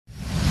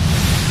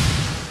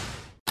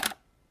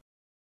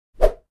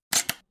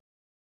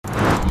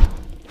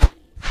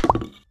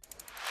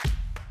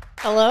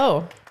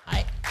Hello.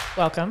 Hi.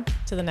 Welcome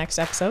to the next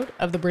episode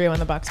of the Brio in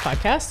the Box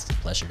podcast.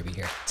 Pleasure to be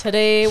here.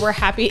 Today, we're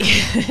happy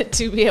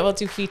to be able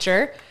to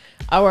feature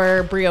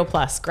our Brio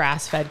Plus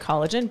grass-fed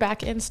collagen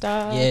back in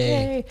stock.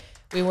 Yay.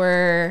 We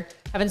were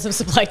having some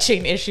supply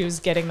chain issues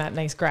getting that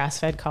nice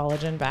grass-fed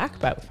collagen back,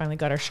 but we finally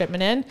got our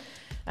shipment in.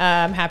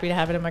 I'm happy to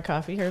have it in my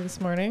coffee here this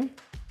morning.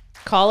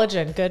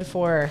 Collagen, good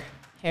for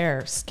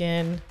hair,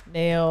 skin,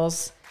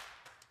 nails,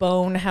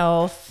 bone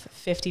health.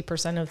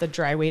 50% of the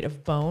dry weight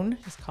of bone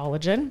is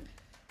collagen.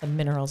 The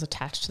minerals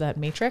attached to that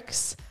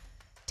matrix,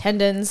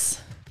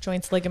 tendons,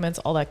 joints, ligaments,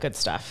 all that good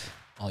stuff.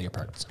 All your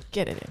parts.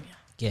 Get it in you.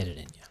 Get it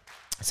in you.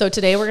 So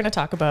today we're going to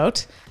talk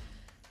about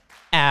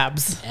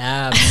abs.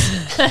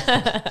 Abs.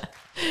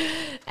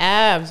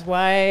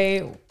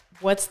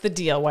 What's the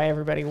deal? Why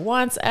everybody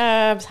wants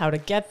abs, how to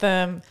get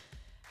them,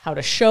 how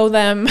to show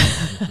them,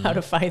 how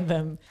to find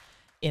them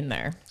in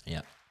there.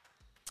 Yeah.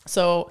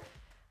 So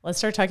let's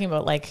start talking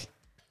about like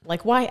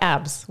why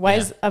abs? Why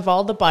is, of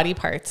all the body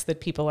parts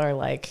that people are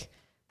like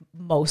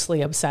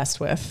mostly obsessed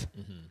with,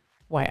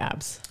 why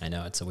abs? I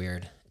know it's a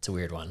weird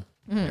one.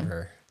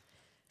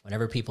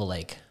 Whenever people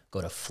like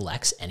go to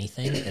flex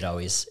anything, it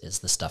always is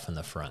the stuff in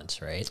the front,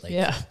 right?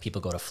 Like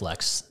people go to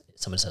flex,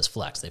 someone says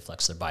flex, they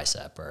flex their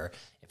bicep, or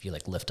if you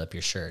like lift up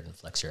your shirt and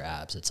flex your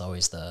abs, it's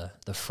always the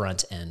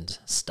front end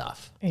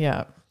stuff.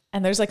 Yeah.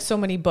 And there's like so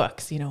many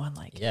books, on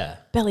like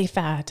belly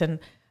fat, and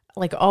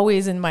like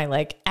always in my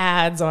like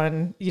ads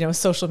on,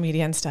 social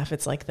media and stuff,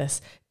 it's like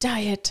this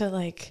diet to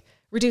like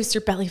reduce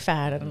your belly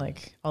fat and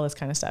like all this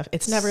kind of stuff.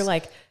 It's never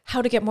like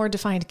how to get more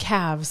defined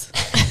calves.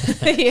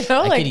 I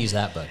could use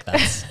that book.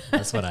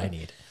 That's what I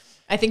need.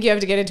 I think you have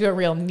to get into a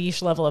real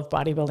niche level of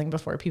bodybuilding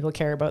before people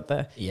care about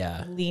the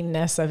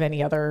leanness of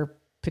any other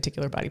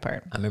particular body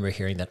part. I remember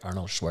hearing that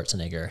Arnold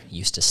Schwarzenegger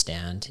used to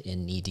stand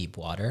in knee-deep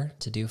water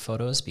to do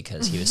photos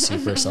because he was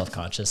super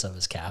self-conscious of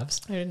his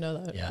calves. I didn't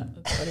know that. Yeah.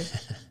 That's funny.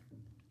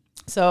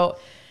 So,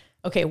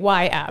 okay,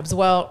 why abs?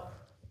 Well,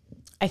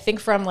 I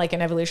think from like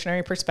an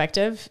evolutionary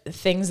perspective,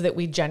 things that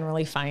we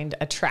generally find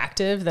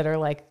attractive that are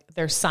like,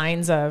 they're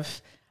signs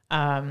of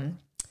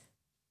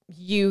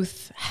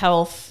youth,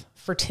 health,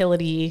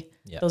 fertility.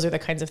 Yep. Those are the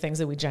kinds of things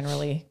that we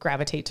generally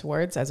gravitate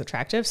towards as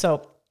attractive.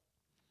 So,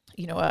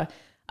 a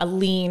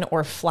lean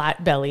or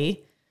flat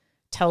belly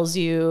tells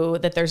you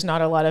that there's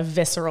not a lot of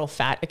visceral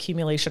fat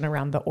accumulation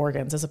around the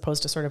organs, as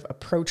opposed to sort of a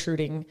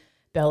protruding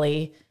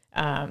belly.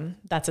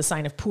 That's a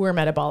sign of poor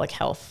metabolic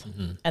health.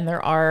 And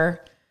there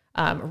are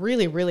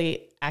really,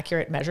 really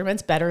accurate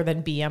measurements, better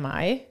than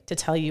BMI, to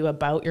tell you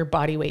about your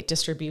body weight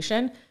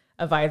distribution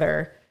of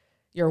either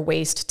your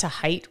waist to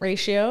height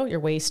ratio.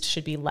 Your waist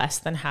should be less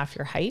than half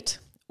your height,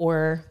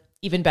 or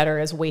even better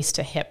is waist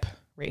to hip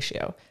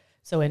ratio.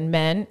 So in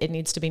men, it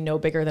needs to be no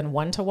bigger than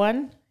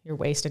 1-to-1. Your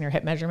waist and your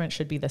hip measurement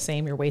should be the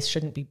same. Your waist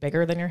shouldn't be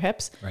bigger than your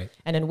hips. Right.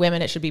 And in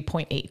women, it should be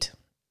 0.8.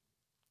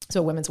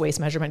 So women's waist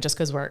measurement, just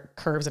because our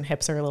curves and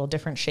hips are a little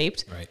different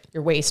shaped, right,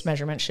 your waist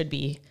measurement should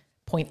be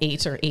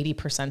 0.8 or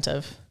 80%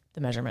 of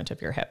the measurement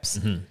of your hips.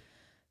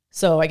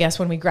 So I guess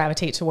when we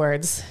gravitate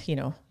towards,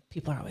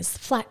 people are always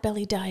flat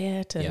belly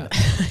diet and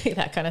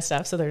that kind of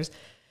stuff. So there's,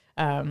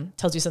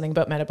 tells you something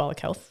about metabolic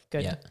health,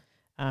 good,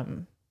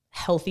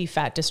 healthy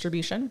fat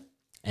distribution.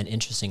 And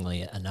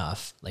interestingly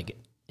enough, like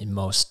in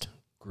most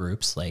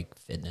groups like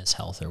fitness,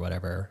 health, or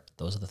whatever,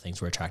 those are the things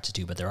we're attracted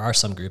to. But there are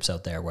some groups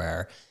out there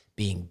where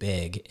being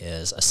big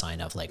is a sign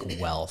of like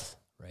wealth,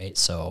 right?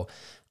 So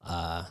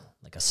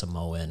like a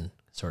Samoan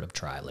sort of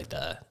tribe, like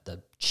the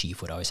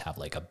chief would always have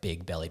like a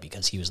big belly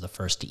because he was the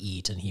first to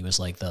eat, and he was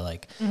like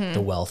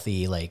the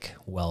wealthy, like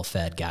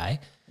well-fed guy.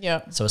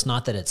 Yeah. So it's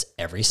not that it's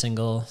every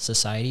single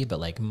society, but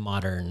like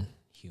modern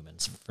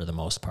humans for the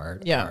most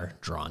part are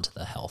drawn to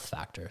the health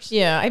factors.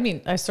 Yeah. I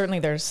mean, certainly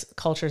there's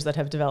cultures that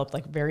have developed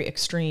like very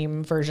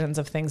extreme versions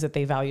of things that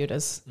they valued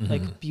as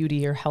like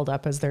beauty or held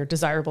up as their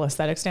desirable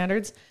aesthetic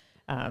standards.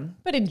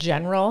 But in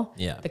general,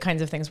 the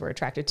kinds of things we're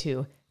attracted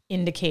to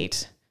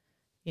indicate,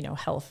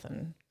 health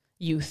and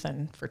youth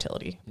and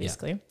fertility,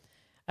 basically.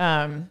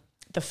 The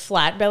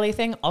flat belly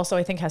thing also,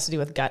 I think, has to do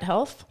with gut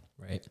health.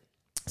 Right.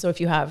 So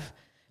if you have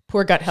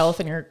poor gut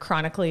health and you're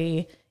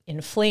chronically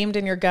inflamed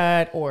in your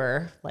gut,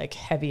 or like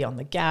heavy on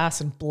the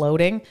gas and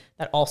bloating,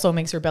 that also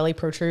makes your belly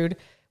protrude,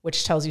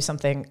 which tells you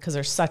something, because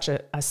there's such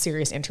a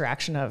serious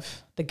interaction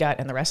of the gut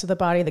and the rest of the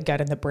body, the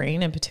gut and the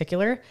brain in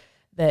particular,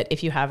 that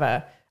if you have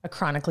a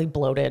chronically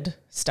bloated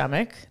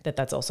stomach,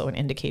 that's also an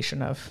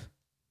indication of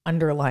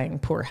underlying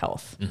poor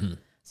health.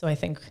 So I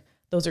think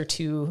those are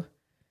two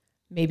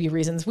maybe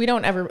reasons.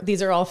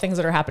 These are all things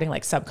that are happening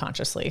like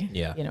subconsciously,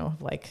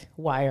 like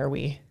why are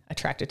we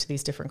attracted to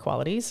these different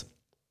qualities?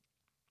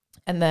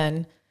 And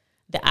then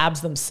the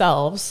abs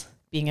themselves,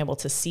 being able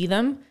to see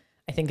them,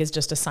 I think is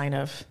just a sign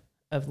of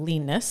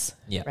leanness,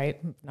 right?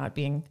 Not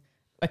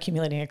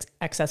accumulating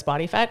excess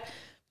body fat.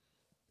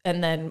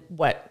 And then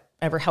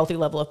whatever healthy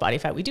level of body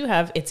fat we do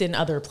have, it's in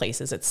other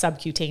places. It's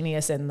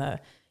subcutaneous in the,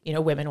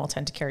 women will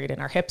tend to carry it in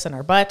our hips and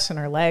our butt and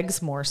our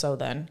legs more so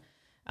than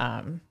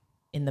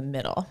in the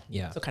middle.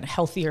 Yeah. So kind of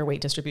healthier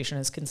weight distribution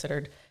is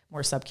considered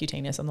more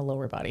subcutaneous on the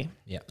lower body.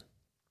 Yeah.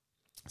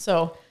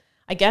 So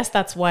I guess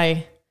that's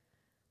why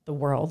the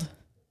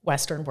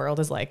Western world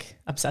is like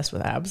obsessed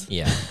with abs.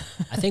 Yeah.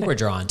 I think we're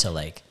drawn to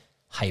like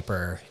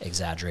hyper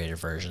exaggerated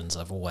versions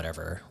of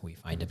whatever we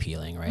find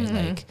appealing, right?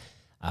 Like,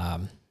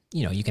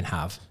 you can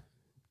have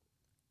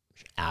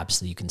abs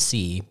that you can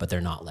see, but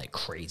they're not like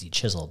crazy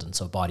chiseled. And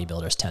so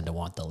bodybuilders tend to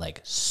want the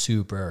like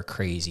super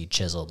crazy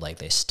chiseled, like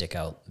they stick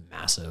out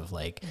massive,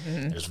 like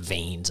there's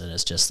veins and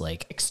it's just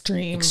like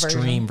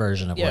Extreme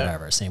version of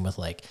whatever. Same with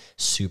like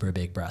super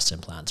big breast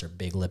implants or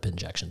big lip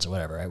injections or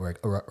whatever, right?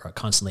 We're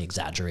constantly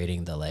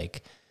exaggerating the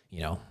like,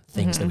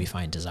 things that we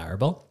find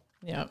desirable.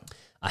 Yeah.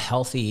 A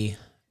healthy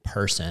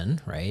person,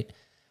 right,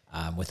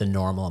 with a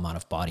normal amount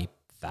of body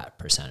fat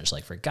percentage,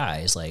 like for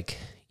guys, like,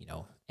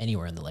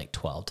 anywhere in the like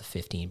 12 to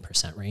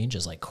 15% range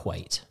is like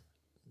quite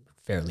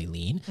fairly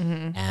lean.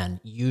 And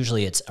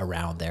usually it's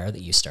around there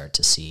that you start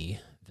to see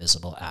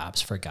visible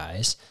abs for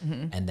guys.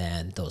 And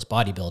then those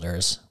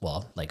bodybuilders,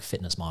 well, like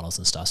fitness models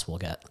and stuff will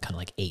get kind of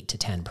like 8 to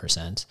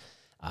 10%,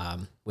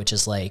 which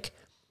is like,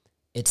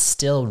 it's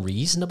still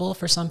reasonable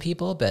for some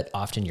people, but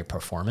often your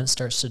performance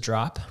starts to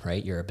drop,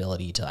 right? Your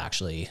ability to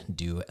actually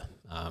do,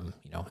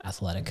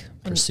 athletic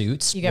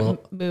pursuits. You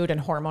get mood and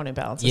hormone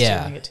imbalances.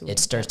 Yeah, it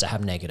starts to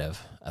have negative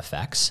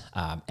effects.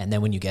 And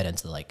then when you get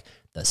into like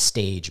the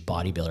stage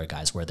bodybuilder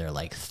guys where they're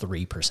like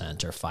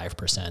 3% or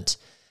 5%,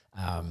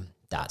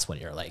 that's when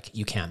you're like,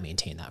 you can't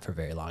maintain that for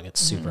very long. It's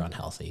super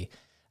unhealthy.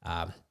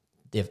 I've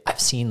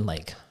seen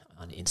like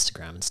on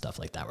Instagram and stuff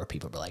like that where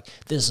people are like,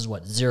 this is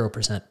what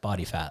 0%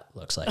 body fat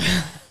looks like.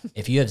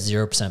 If you have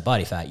 0%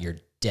 body fat, you're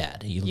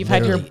dead. You've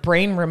had your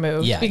brain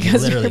removed. Yeah,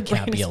 because you literally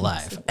can't be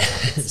alive.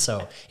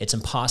 So it's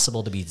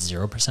impossible to be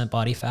 0%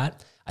 body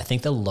fat. I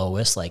think the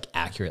lowest like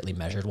accurately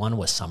measured one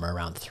was somewhere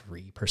around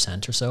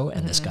 3% or so.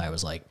 And this guy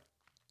was like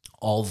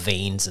all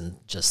veins and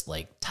just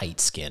like tight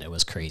skin. It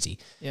was crazy.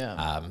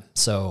 Yeah.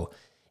 So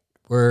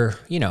we're,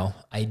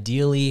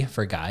 ideally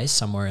for guys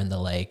somewhere in the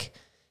like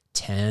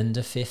 10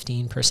 to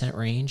 15%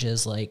 range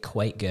is like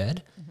quite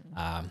good.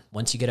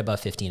 Once you get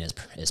above 15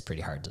 is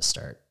pretty hard to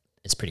start.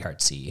 It's pretty hard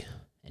to see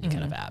any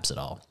kind of abs at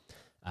all.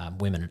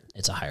 Women,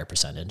 it's a higher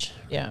percentage.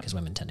 Yeah. Because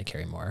women tend to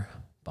carry more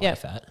body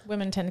fat.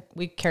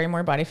 We carry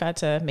more body fat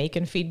to make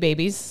and feed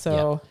babies.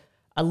 So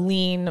a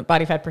lean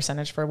body fat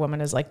percentage for a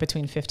woman is like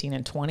between 15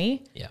 and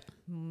 20. Yeah.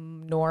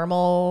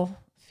 Normal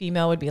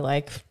female would be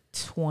like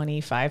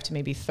 25 to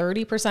maybe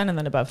 30%. And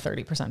then above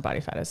 30% body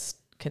fat is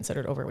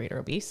considered overweight or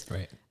obese.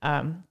 Right.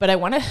 But I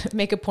want to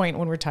make a point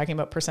when we're talking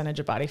about percentage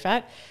of body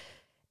fat.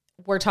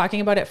 We're talking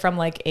about it from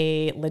like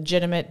a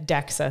legitimate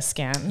DEXA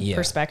scan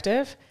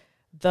perspective.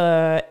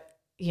 The,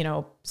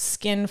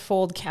 skin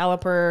fold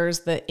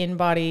calipers, the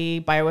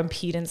in-body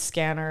bioimpedance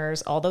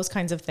scanners, all those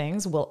kinds of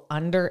things will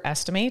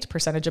underestimate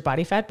percentage of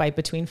body fat by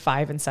between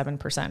 5 and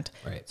 7%.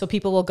 Right. So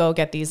people will go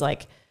get these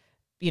like,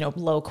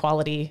 low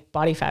quality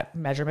body fat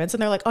measurements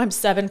and they're like, oh, I'm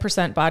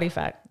 7% body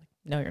fat.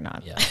 No, you're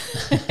not. Yeah.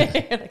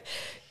 Like,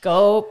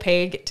 go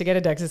pay to get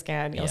a DEXA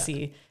scan. You'll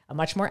see a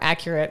much more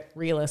accurate,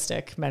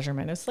 realistic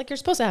measurement. It's like you're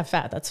supposed to have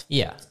fat. It's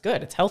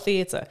good. It's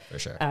healthy. It's a for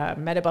sure.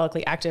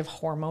 Metabolically active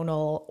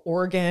hormonal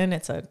organ.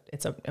 It's an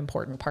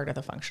important part of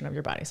the function of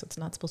your body. So it's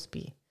not supposed to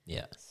be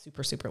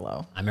super, super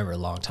low. I remember a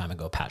long time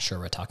ago, Pat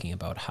Sherwood talking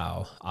about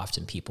how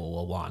often people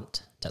will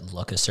want to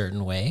look a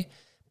certain way,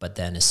 but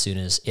then as soon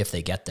as, if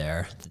they get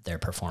there, their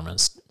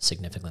performance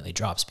significantly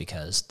drops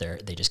because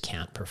they just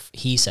can't,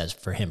 he says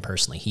for him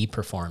personally, he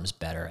performs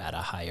better at a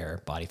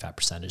higher body fat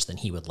percentage than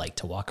he would like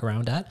to walk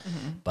around at,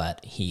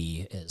 but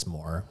he is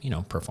more,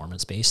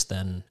 performance based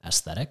than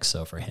aesthetic.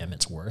 So for him,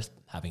 it's worth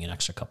having an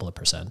extra couple of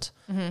percent,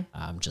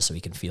 just so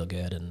he can feel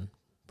good and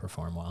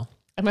perform well.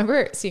 I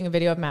remember seeing a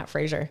video of Matt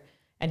Fraser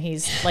and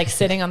he's like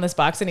sitting on this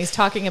box and he's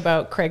talking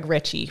about Craig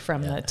Ritchie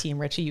from the Team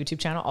Ritchie YouTube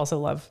channel. Also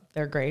love,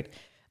 they're great.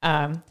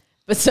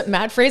 But so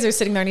Matt Fraser's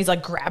sitting there and he's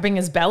like grabbing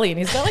his belly and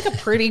he's got like a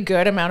pretty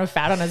good amount of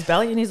fat on his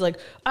belly. And he's like,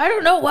 I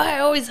don't know why I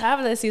always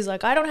have this. He's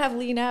like, I don't have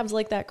lean abs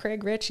like that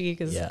Craig Ritchie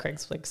because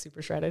Craig's like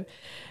super shredded.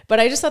 But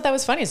I just thought that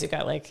was funny. So you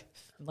got like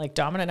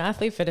dominant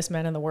athlete, fittest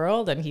man in the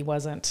world. And he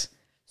wasn't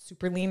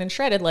super lean and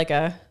shredded like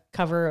a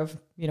cover of,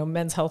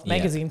 Men's Health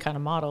magazine kind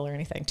of model or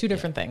anything. Two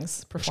different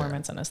things,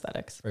 performance and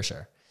aesthetics. For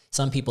sure.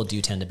 Some people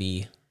do tend to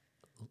be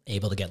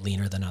able to get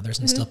leaner than others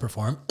and still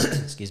perform.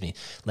 Excuse me.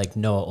 Like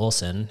Noah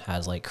Olson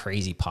has like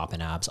crazy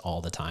popping abs all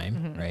the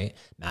time, right?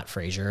 Matt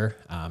Fraser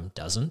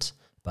doesn't,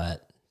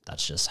 but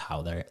that's just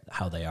how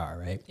they are,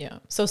 right? Yeah.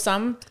 So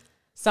some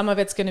of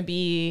it's going to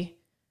be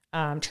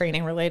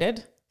training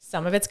related.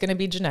 Some of it's going to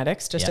be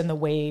genetics, just in the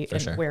way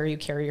and where you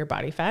carry your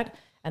body fat,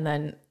 and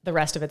then the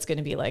rest of it's going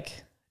to be like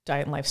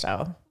diet and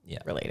lifestyle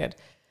related.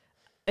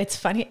 It's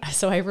funny.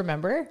 So I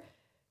remember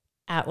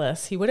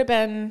Atlas. He would have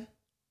been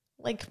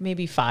like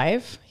maybe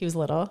 5. He was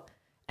little,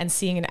 and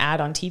seeing an ad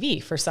on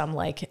TV for some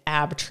like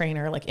ab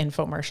trainer, like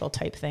infomercial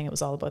type thing. It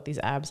was all about these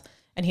abs.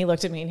 And he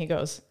looked at me and he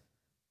goes,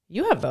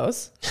 you have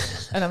those?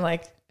 And I'm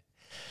like,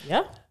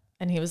 yeah.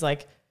 And he was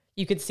like,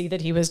 you could see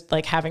that he was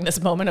like having this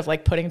moment of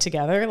like putting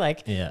together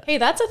like, Yeah. hey,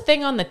 that's a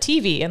thing on the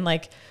TV. And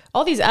like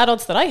all these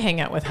adults that I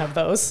hang out with have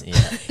those,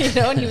 Yeah. you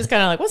know, and he was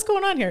kind of like, what's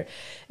going on here?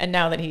 And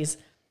now that he's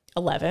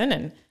 11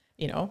 and,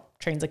 you know,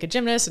 trains like a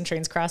gymnast and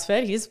trains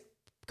CrossFit, he's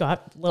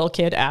got little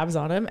kid abs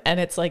on him. And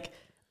it's like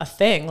a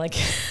thing. Like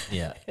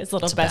Yeah. his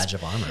little It's a badge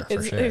of honor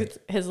for sure.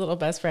 his little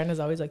best friend is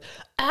always like,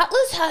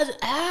 Atlas has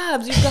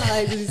abs, you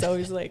guys. And he's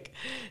always like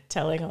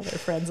telling all their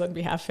friends on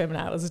behalf of him. And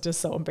Atlas is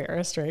just so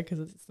embarrassed, right? Because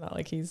it's not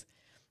like he's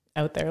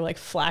out there like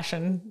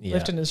flashing,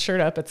 lifting his shirt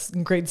up. It's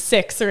in grade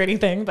 6 or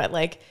anything. But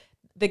like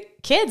the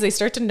kids, they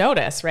start to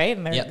notice, right?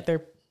 And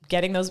they're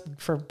getting those,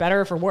 for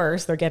better or for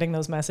worse, they're getting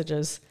those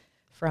messages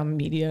from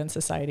media and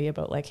society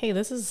about like, hey,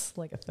 this is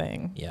like a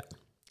thing. Yeah.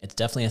 It's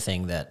definitely a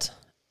thing that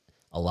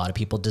a lot of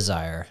people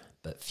desire,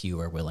 but few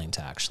are willing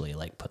to actually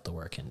like put the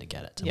work in to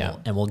get it.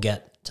 And we'll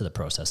get to the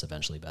process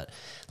eventually, but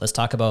let's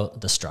talk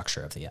about the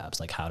structure of the abs,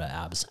 like how do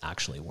abs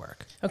actually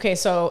work? Okay.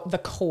 So the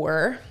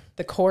core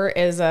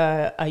is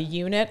a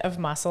unit of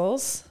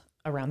muscles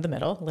around the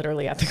middle,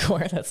 literally at the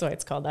core. That's why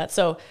it's called that.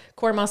 So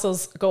core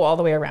muscles go all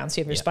the way around.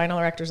 So you have your spinal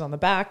erectors on the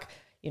back,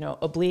 you know,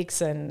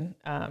 obliques and,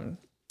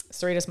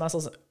 serratus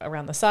muscles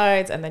around the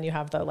sides. And then you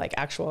have the like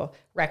actual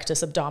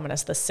rectus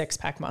abdominis, the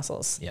 6-pack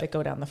muscles that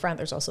go down the front.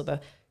 There's also the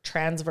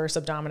transverse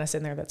abdominis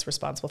in there that's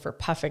responsible for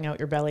puffing out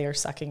your belly or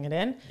sucking it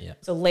in. Yeah.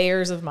 So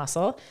layers of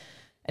muscle.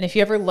 And if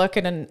you ever look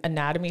at an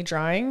anatomy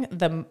drawing,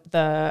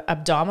 the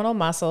abdominal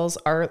muscles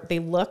they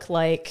look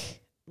like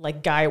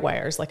guy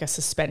wires, like a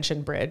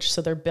suspension bridge.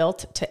 So they're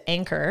built to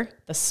anchor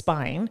the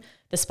spine.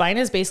 The spine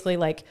is basically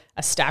like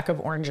a stack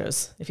of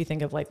oranges, if you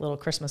think of like little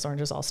Christmas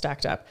oranges all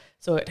stacked up.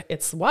 So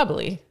it's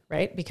wobbly,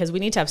 right? Because we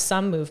need to have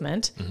some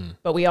movement,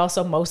 but we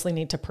also mostly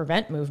need to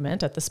prevent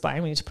movement at the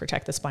spine. We need to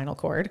protect the spinal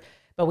cord,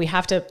 but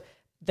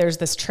there's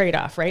this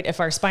trade-off, right? If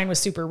our spine was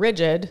super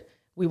rigid,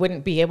 we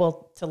wouldn't be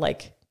able to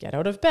like get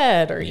out of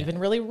bed or even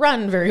really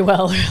run very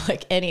well or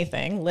like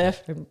anything,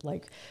 lift.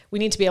 Like we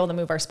need to be able to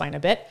move our spine a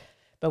bit,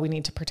 but we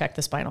need to protect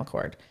the spinal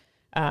cord.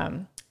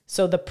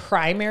 So the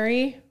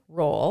primary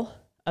role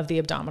of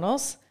the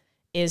abdominals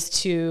is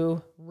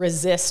to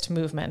resist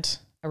movement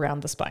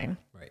around the spine,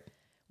 Right.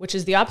 which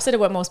is the opposite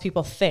of what most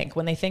people think.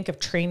 When they think of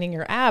training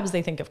your abs,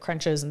 they think of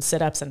crunches and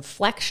sit-ups and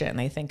flexion.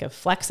 They think of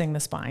flexing the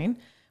spine,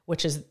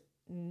 which is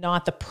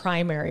not the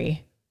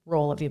primary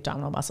role of the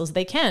abdominal muscles.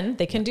 They can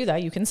do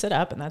that. You can sit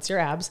up and that's your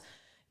abs.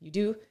 You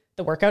do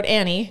the workout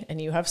Annie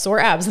and you have sore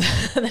abs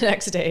the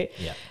next day.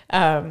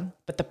 Yeah.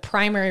 But the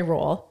primary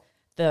role,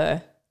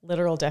 the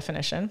literal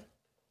definition,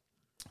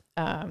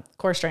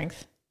 core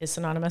strength, is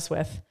synonymous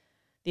with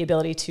the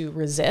ability to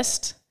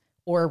resist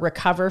or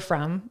recover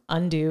from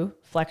undue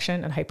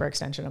flexion and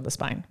hyperextension of the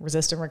spine.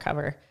 Resist and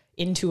recover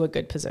into a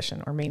good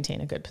position or maintain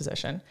a good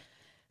position.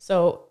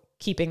 So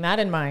keeping that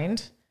in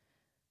mind,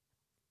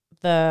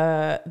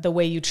 the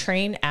way you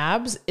train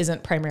abs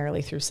isn't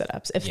primarily through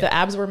sit-ups. If the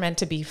abs were meant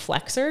to be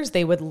flexors,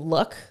 they would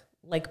look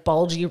like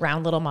bulgy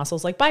round little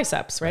muscles like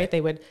biceps, right?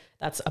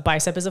 That's a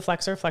bicep is a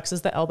flexor,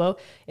 flexes the elbow.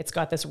 It's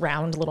got this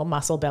round little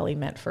muscle belly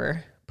meant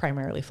for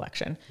primarily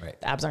flexion. Right.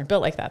 The abs aren't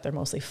built like that. They're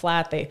mostly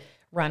flat. They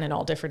run in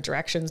all different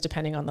directions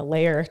depending on the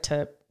layer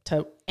to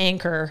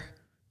anchor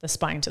the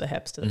spine to the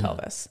hips, to the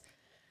pelvis.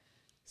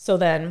 So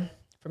then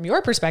from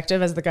your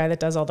perspective as the guy that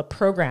does all the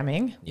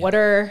programming, what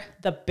are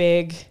the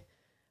big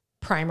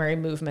primary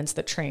movements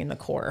that train the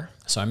core?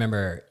 So I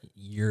remember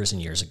years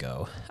and years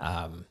ago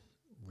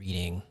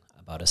reading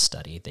about a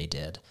study they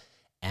did,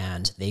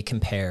 and they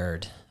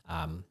compared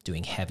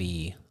doing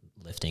heavy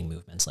lifting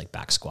movements like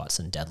back squats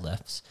and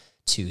deadlifts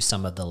to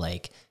some of the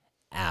like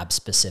ab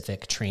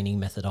specific training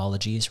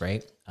methodologies,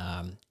 right?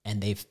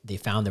 And they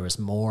found there was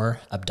more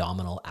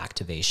abdominal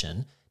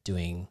activation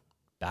doing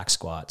back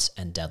squats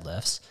and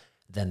deadlifts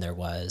than there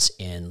was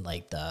in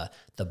like the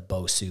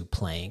BOSU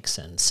planks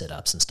and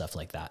sit-ups and stuff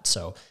like that.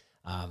 So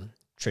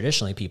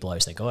traditionally people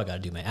always think, oh, I got to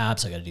do my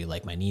abs. I got to do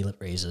like my knee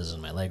raises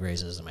and my leg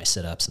raises and my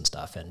sit-ups and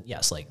stuff. And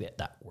yes, like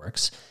that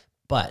works.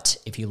 But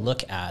if you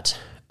look at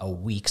a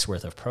week's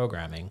worth of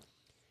programming,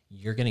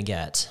 you're going to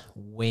get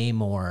way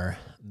more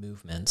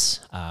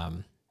movements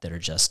that are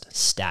just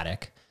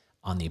static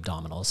on the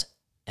abdominals.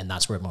 And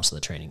that's where most of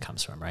the training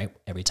comes from, right?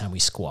 Every time we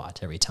squat,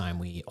 every time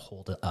we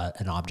hold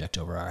an object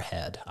over our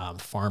head,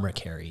 farmer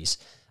carries,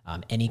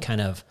 any kind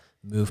of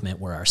movement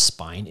where our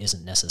spine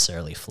isn't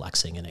necessarily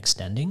flexing and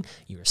extending,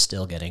 you are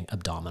still getting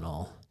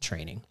abdominal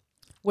training.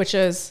 Which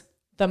is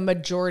the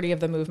majority of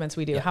the movements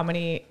we do. How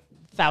many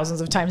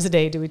thousands of times a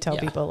day do we tell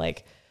people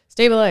like,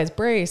 stabilize,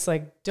 brace,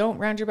 like don't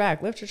round your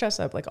back, lift your chest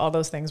up, like all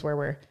those things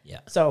where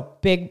so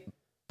big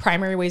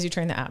primary ways you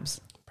train the abs.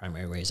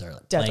 Primary ways are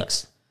like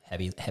planks,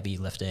 heavy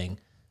lifting,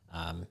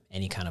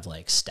 any kind of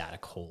like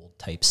static hold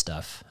type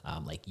stuff,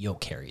 like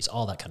yoke carries,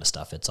 all that kind of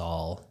stuff. It's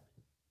all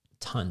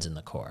tons in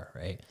the core,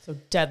 right? So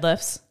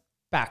deadlifts,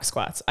 back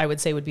squats, I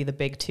would say would be the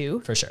big two.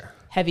 For sure.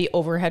 Heavy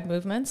overhead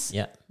movements.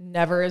 Yeah.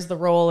 Never is the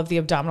role of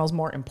the abdominals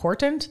more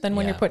important than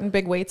when you're putting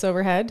big weights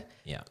overhead.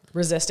 Yeah.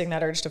 Resisting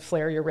that urge to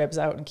flare your ribs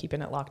out and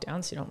keeping it locked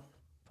down so you don't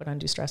put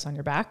undue stress on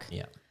your back.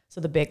 Yeah. So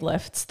the big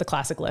lifts, the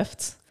classic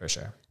lifts. For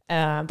sure.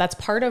 That's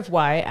part of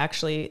why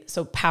actually,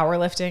 so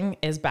powerlifting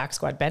is back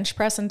squat, bench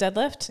press, and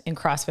deadlift. In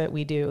CrossFit,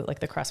 we do like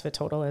the CrossFit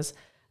Total is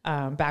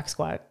back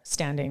squat,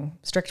 standing,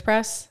 strict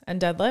press,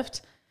 and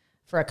deadlift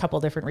for a couple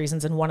different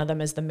reasons. And one of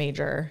them is the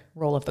major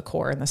role of the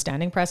core in the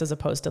standing press as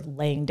opposed to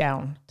laying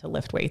down to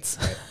lift weights.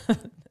 Right.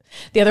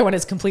 The other one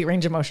is complete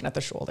range of motion at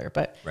the shoulder,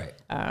 but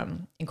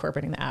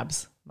incorporating the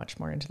abs much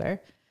more into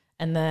there.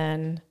 And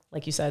then,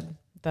 like you said,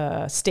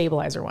 the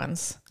stabilizer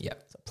ones. Yeah.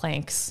 So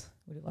planks,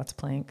 we do lots of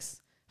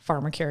planks,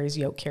 farmer carries,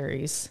 yoke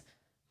carries,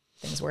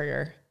 things where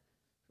you're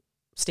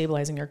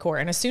stabilizing your core.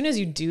 And as soon as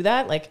you do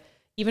that, like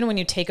even when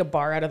you take a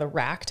bar out of the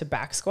rack to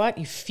back squat,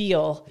 you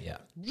feel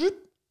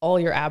all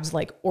your abs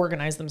like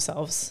organize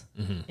themselves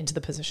into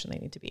the position they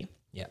need to be.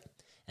 Yeah.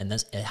 And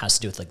this, it has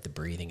to do with like the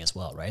breathing as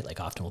well, right? Like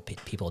often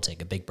people will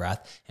take a big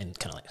breath and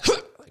kind of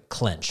like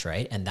clench,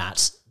 right? And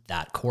that's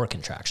that core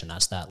contraction.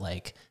 That's that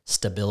like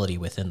stability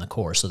within the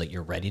core so that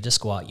you're ready to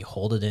squat. You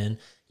hold it in,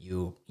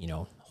 you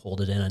know, hold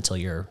it in until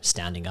you're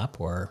standing up,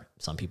 or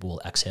some people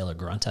will exhale or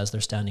grunt as they're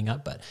standing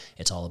up, but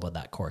it's all about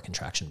that core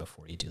contraction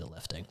before you do the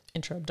lifting.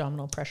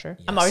 Intra-abdominal pressure.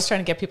 Yes. I'm always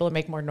trying to get people to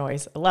make more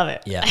noise. I love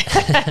it.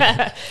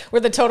 Yeah. We're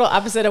the total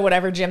opposite of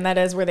whatever gym that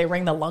is, where they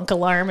ring the lunk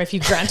alarm if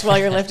you grunt while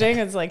you're lifting.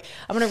 It's like,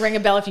 I'm going to ring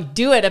a bell if you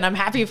do it and I'm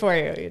happy for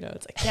you. You know,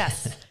 it's like,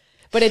 yes.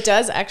 But it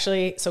does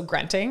actually, so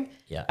grunting.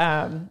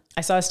 Yeah.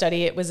 I saw a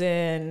study, it was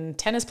in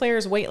tennis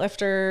players,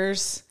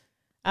 weightlifters,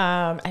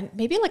 and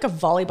maybe like a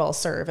volleyball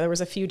serve. There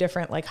was a few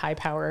different like high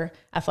power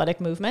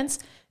athletic movements,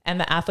 and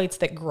the athletes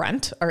that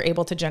grunt are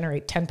able to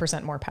generate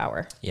 10% more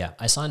power. Yeah.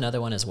 I saw another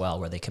one as well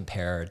where they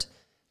compared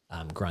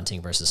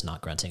grunting versus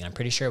not grunting. I'm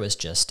pretty sure it was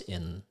just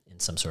in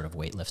some sort of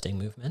weightlifting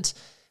movement,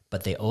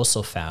 but they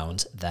also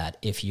found that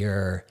if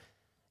you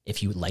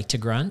like to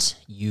grunt,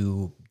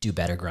 you do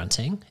better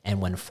grunting.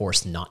 And when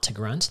forced not to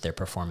grunt, their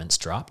performance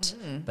dropped.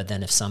 But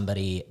then if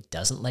somebody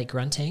doesn't like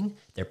grunting,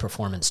 their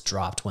performance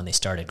dropped when they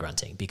started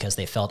grunting because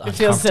they felt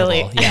uncomfortable.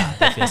 Silly. Yeah,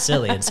 they feel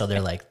silly. And so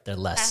they're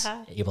less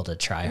able to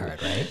try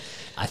hard, right?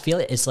 I feel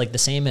it's like the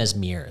same as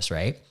mirrors,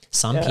 right?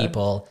 Some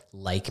people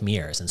like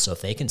mirrors. And so if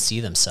they can see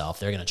themselves,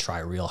 they're going to try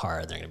real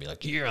hard. They're going to be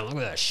like, yeah, look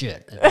at that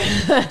shit.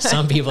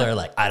 Some people are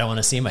like, I don't want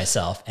to see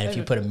myself. And if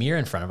you put a mirror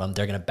in front of them,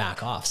 they're going to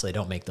back off so they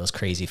don't make those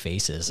crazy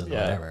faces and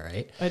whatever,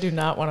 right? I do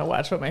not want to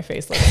watch what my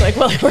face looks like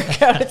while I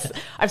work out.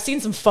 I've seen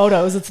some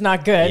photos. It's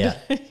not good.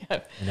 Yeah.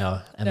 You know,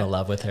 I'm in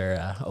love with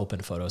her open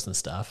photos and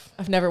stuff.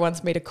 I've never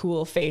once made a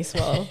cool face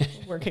while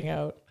working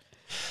out,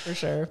 for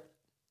sure.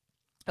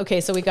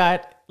 Okay, so we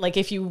got, like,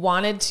 if you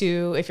wanted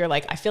to, if you're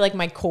like, I feel like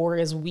my core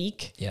is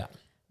weak. Yeah.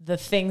 The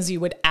things you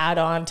would add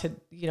on to,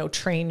 you know,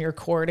 train your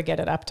core to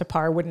get it up to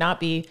par would not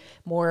be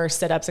more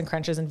sit-ups and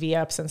crunches and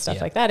V-ups and stuff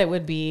like that. It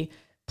would be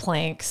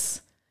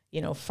planks,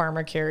 you know,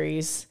 farmer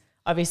carries.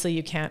 Obviously,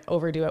 you can't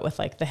overdo it with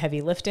like the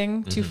heavy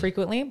lifting too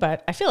frequently,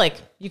 but I feel like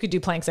you could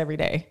do planks every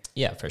day.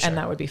 Yeah, for sure. And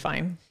that would be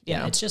fine.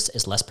 Yeah,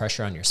 it's less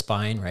pressure on your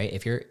spine, right?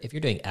 If you're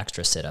doing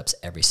extra sit-ups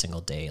every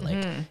single day,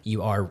 like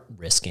you are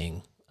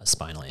risking a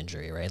spinal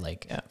injury, right?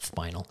 Like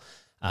spinal.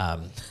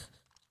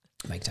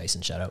 Mike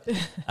Tyson, shout out.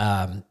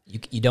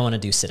 You don't want to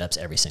do sit-ups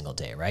every single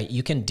day, right?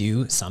 You can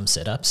do some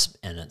sit-ups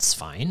and it's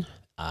fine,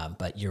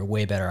 but you're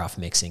way better off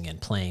mixing in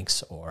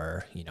planks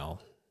or, you know,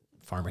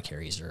 farmer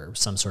carries or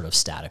some sort of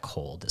static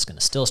hold that's going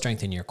to still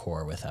strengthen your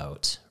core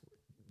without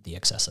the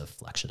excessive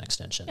flexion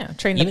extension. Yeah,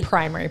 train the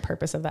primary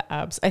purpose of the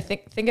abs. I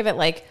think of it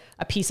like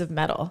a piece of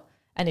metal.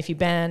 And if you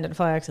bend and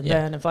flex and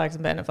bend and flex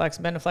and bend and flex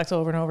and bend and flex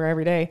over and over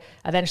every day,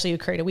 eventually you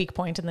create a weak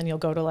point and then you'll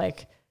go to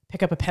like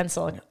pick up a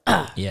pencil and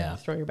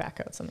throw your back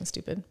out, something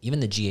stupid.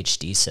 Even the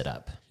GHD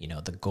sit-up, you know,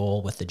 the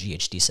goal with the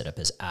GHD sit-up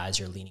is as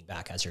you're leaning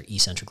back, as you're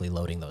eccentrically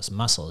loading those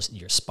muscles,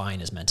 your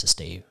spine is meant to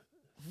stay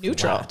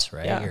neutral, flat,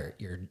 right? Yeah.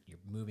 You're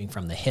moving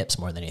from the hips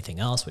more than anything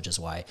else, which is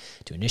why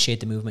to initiate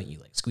the movement, you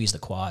like squeeze the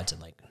quads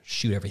and like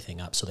shoot everything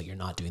up so that you're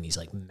not doing these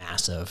like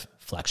massive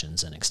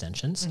flexions and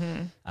extensions.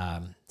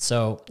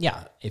 So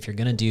yeah, if you're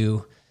going to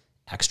do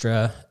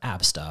extra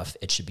ab stuff,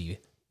 it should be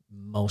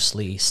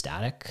mostly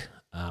static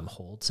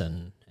holds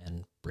and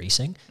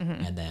bracing,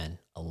 and then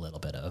a little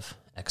bit of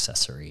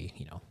accessory,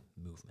 you know,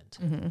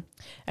 movement.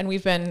 And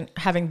we've been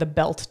having the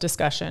belt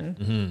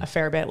discussion a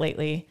fair bit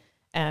lately.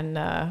 And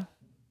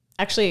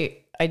actually,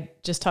 I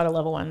just taught a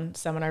level 1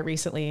 seminar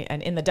recently,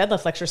 and in the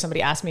deadlift lecture,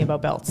 somebody asked me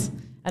about belts.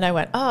 And I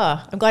went,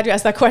 I'm glad you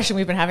asked that question.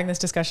 We've been having this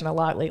discussion a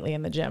lot lately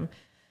in the gym.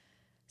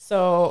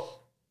 So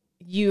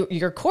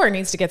your core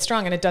needs to get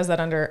strong, and it does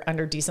that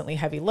under decently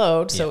heavy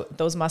load. So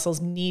those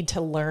muscles need to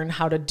learn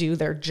how to do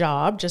their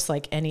job, just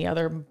like any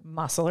other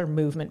muscle or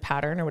movement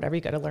pattern or whatever.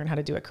 You got to learn how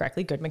to do it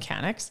correctly. Good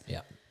mechanics.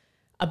 Yeah.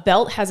 A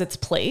belt has its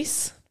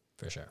place.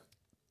 For sure.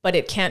 But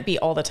it can't be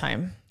all the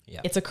time.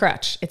 Yeah. It's a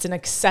crutch. It's an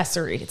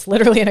accessory. It's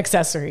literally an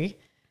accessory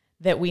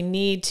that we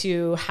need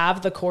to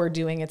have the core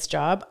doing its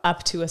job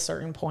up to a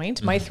certain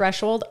point. My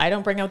threshold, I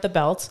don't bring out the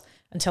belt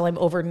until I'm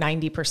over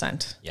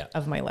 90%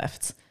 of my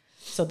lifts.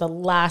 So the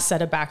last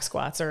set of back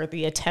squats or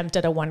the attempt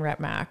at a 1 rep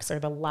max or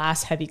the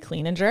last heavy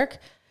clean and jerk,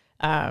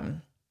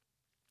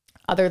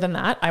 Other than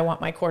that, I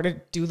want my core to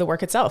do the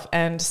work itself.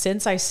 And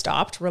since I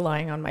stopped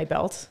relying on my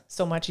belt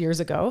so much years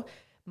ago,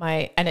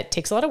 and it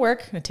takes a lot of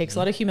work and it takes a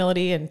lot of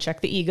humility and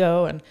check the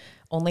ego and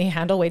only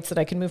handle weights that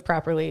I can move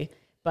properly.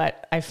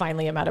 But I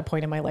finally am at a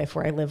point in my life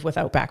where I live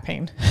without back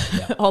pain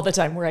all the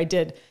time, where I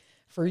did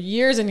for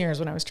years and years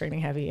when I was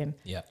training heavy and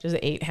just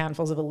 8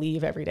 handfuls of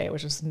Aleve every day,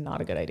 which is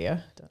not a good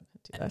idea. Don't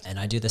do that. And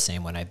I do the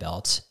same when I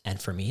belt. And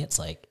for me, it's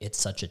like, it's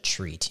such a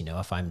treat, you know,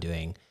 if I'm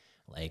doing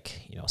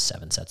like, you know,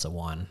 7 sets of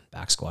 1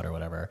 back squat or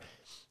whatever,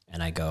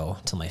 and I go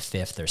till my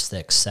 5th or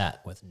 6th set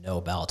with no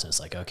belt, and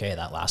it's like, okay,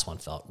 that last one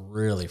felt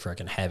really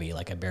freaking heavy.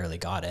 Like I barely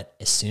got it.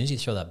 As soon as you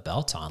throw that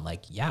belt on,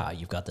 like, yeah,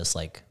 you've got this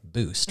like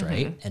boost,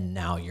 right? And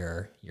now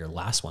your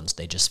last ones,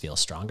 they just feel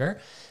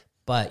stronger,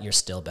 but you're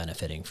still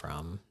benefiting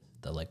from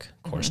the like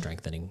core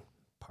strengthening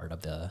part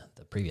of the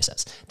previous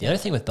sets. The other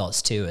thing with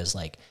belts too is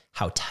like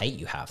how tight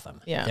you have them.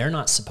 Yeah. They're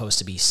not supposed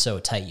to be so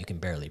tight you can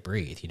barely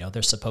breathe. You know,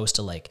 they're supposed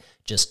to like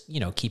just,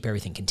 you know, keep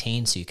everything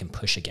contained so you can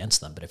push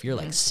against them. But if you're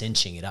like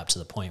cinching it up to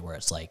the point where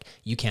it's like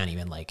you can't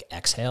even like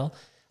exhale,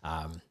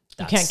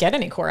 you can't get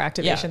any core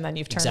activation, then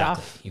you've turned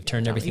off. You've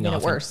turned everything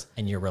off, worse.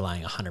 and you're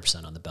relying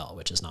 100% on the belt,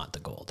 which is not the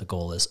goal. The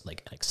goal is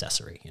like an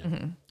accessory. You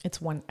know? It's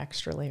one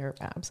extra layer of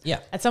abs. Yeah.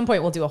 At some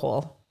point, we'll do a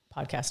whole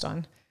podcast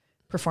on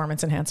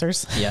performance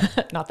enhancers. Yeah.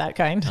 Not that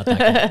kind. Not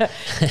that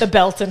kind. The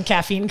belt and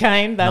caffeine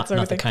kind. That sort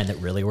of thing. Not the kind that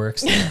really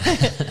works.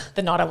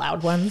 The not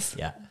allowed ones.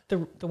 Yeah.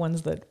 The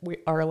ones that we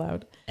are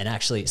allowed. And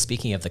actually,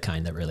 speaking of the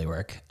kind that really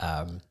work,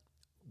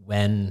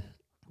 when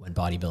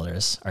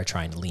bodybuilders are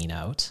trying to lean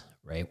out,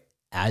 right?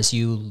 As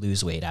you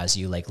lose weight, as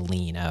you like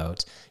lean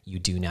out, you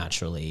do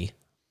naturally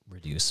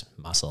reduce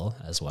muscle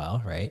as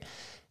well, right?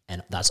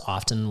 And that's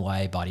often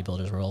why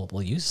bodybuilders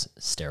will use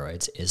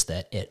steroids, is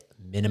that it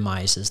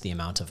minimizes the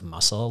amount of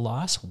muscle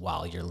loss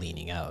while you're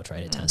leaning out,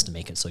 right? It tends to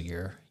make it so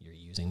you're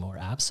using more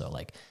abs. So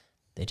like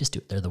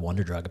they're the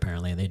wonder drug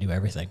apparently, and they do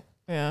everything.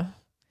 Yeah.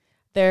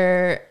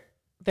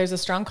 There's a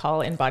strong call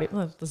in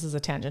this is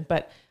a tangent,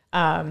 but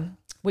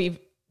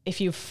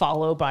if you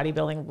follow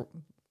bodybuilding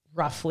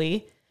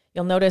roughly,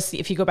 you'll notice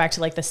if you go back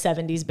to like the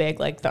 70s big,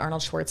 like the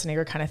Arnold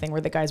Schwarzenegger kind of thing,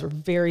 where the guys were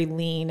very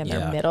lean in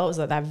their middle. It was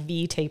that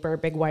V taper,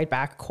 big wide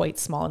back, quite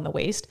small in the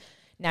waist.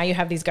 Now you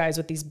have these guys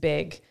with these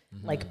big,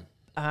 like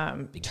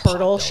big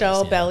turtle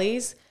shell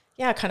bellies.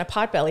 Yeah, kind of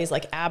pot bellies,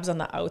 like abs on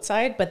the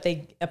outside, but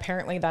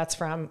apparently that's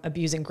from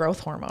abusing growth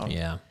hormone.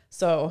 Yeah.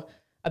 So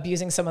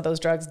abusing some of those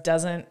drugs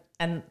doesn't,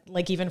 and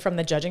like even from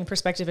the judging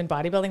perspective in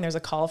bodybuilding, there's a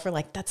call for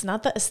like, that's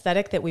not the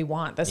aesthetic that we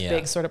want. This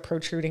big sort of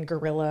protruding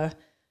gorilla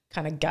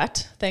kind of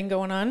gut thing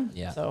going on.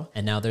 Yeah. So,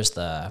 and now there's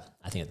I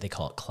think they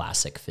call it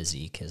classic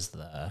physique is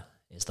the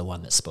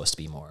one that's supposed to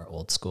be more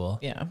old school.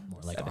 Yeah.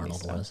 More like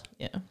Arnold stuff. was.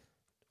 Yeah.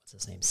 What's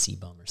his name?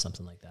 Seabum or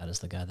something like that is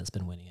the guy that's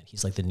been winning it.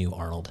 He's like the new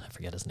Arnold. I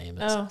forget his name.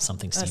 It's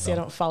something Seabum. See, I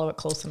don't follow it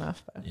close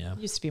enough, but yeah. it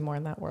used to be more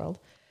in that world.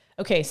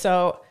 Okay.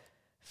 So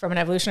from an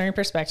evolutionary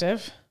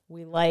perspective,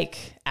 we like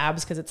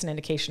abs because it's an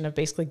indication of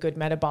basically good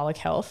metabolic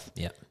health.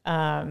 Yeah.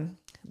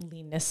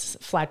 Leanness,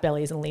 flat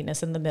bellies and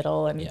leanness in the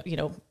middle, and, you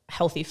know,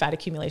 healthy fat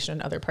accumulation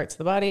in other parts of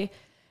the body.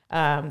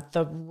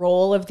 The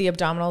role of the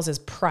abdominals is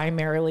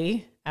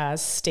primarily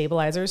as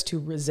stabilizers to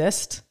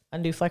resist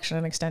undue flexion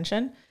and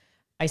extension,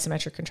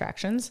 isometric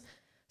contractions.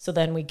 So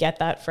then we get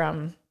that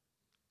from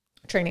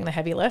training the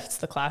heavy lifts,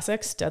 the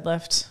classics,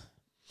 deadlift,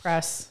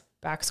 press,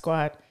 back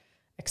squat,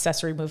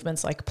 accessory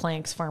movements like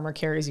planks, farmer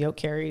carries, yoke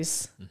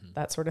carries,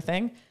 that sort of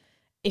thing.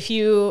 If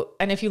you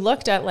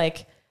looked at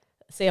like,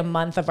 say a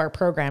month of our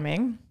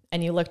programming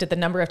and you looked at the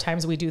number of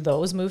times we do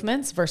those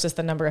movements versus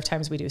the number of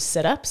times we do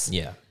sit-ups,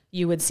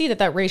 you would see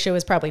that ratio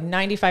is probably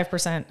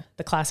 95%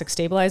 the classic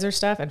stabilizer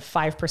stuff and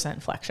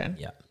 5% flexion,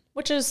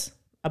 which is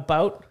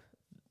about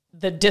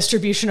the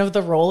distribution of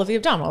the role of the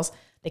abdominals.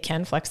 They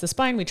can flex the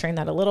spine. We train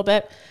that a little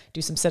bit,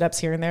 do some sit-ups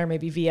here and there,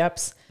 maybe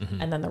V-ups,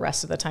 and then the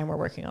rest of the time we're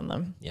working on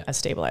them as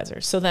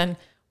stabilizers. So then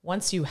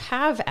once you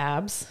have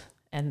abs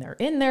and they're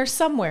in there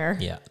somewhere,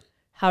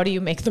 how do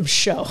you make them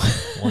show?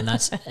 Well,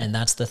 and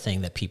that's the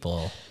thing that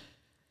people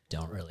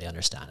don't really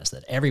understand, is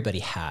that everybody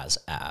has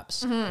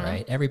abs,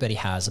 right? Everybody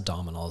has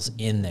abdominals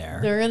in there.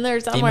 They're in there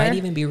somewhere. They might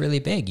even be really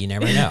big. You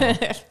never know.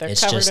 They're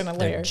covered in a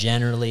layer. They're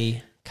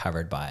generally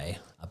covered by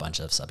a bunch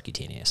of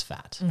subcutaneous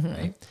fat,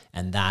 right?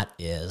 And that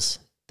is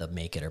the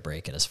make it or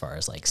break it as far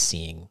as like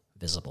seeing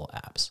visible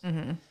abs.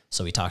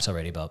 So we talked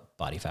already about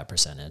body fat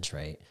percentage,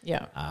 right?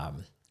 Yeah.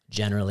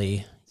 Generally,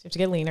 so you have to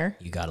get leaner.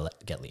 You got to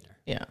get leaner.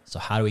 Yeah. So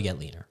how do we get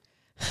leaner?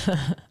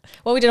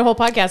 Well, we did a whole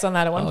podcast on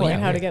that at one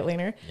point, how to get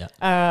leaner.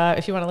 Yeah.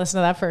 If you want to listen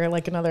to that for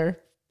like another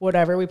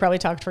whatever, we probably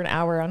talked for an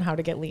hour on how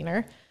to get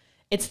leaner.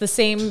 It's the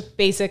same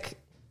basic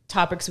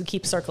topics we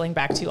keep circling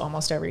back to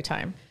almost every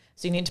time.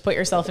 So you need to put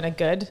yourself in a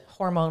good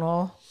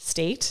hormonal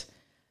state.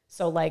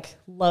 So like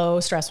low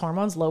stress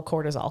hormones, low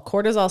cortisol.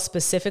 Cortisol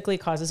specifically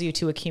causes you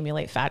to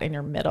accumulate fat in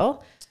your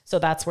middle. So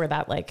that's where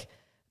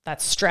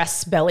that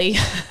stress belly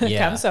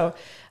comes. So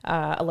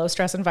a low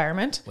stress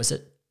environment. Was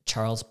it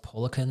Charles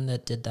Poliquin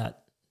that did that?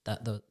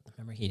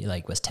 remember he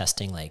like was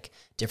testing like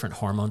different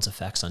hormones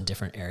effects on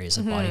different areas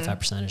of body fat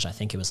percentage. I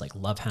think it was like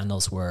love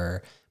handles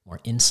were more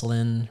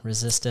insulin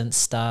resistant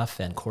stuff,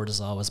 and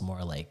cortisol was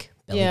more like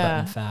belly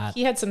button fat.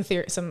 He had some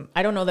theory,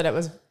 I don't know that it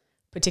was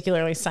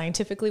particularly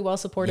scientifically well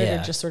supported,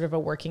 or just sort of a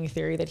working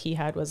theory that he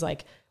had was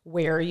like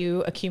where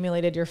you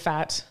accumulated your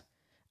fat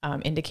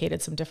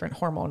indicated some different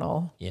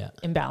hormonal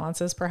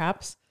imbalances,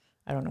 perhaps.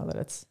 I don't know that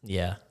it's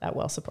that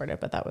well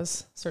supported, but that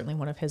was certainly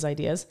one of his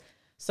ideas.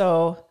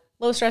 So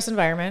low stress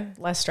environment,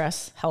 less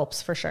stress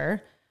helps for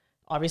sure.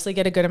 Obviously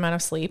get a good amount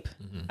of sleep.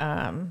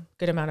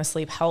 Good amount of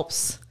sleep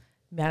helps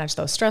manage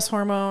those stress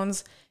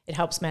hormones. It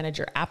helps manage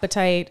your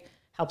appetite,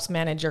 helps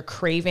manage your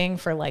craving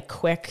for like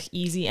quick,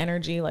 easy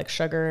energy, like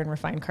sugar and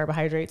refined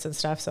carbohydrates and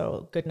stuff.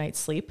 So good night's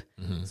sleep.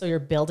 So you're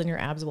building your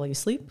abs while you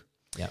sleep.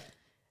 Yeah.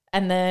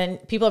 And then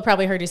people have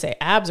probably heard you say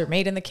abs are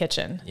made in the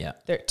kitchen. Yeah.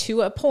 They're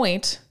to a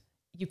point.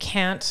 You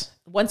can't,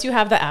 once you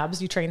have the abs,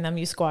 you train them,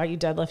 you squat, you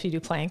deadlift, you do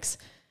planks,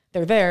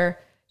 they're there.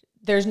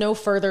 There's no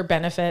further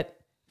benefit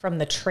from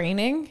the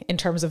training in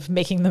terms of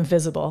making them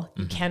visible.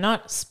 You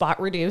cannot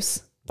spot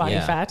reduce body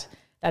fat.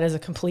 That is a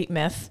complete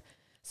myth.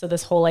 So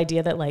this whole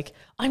idea that like,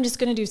 I'm just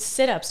going to do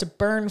sit-ups to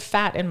burn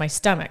fat in my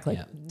stomach. Like,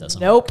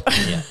 nope,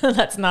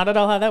 that's not at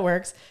all how that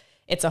works.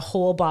 It's a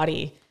whole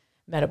body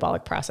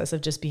metabolic process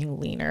of just being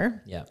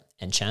leaner. Yeah.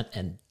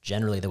 And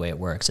generally the way it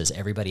works is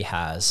everybody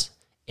has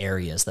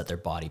areas that their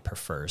body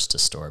prefers to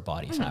store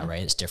body fat,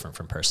 right? It's different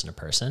from person to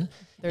person.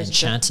 And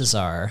chances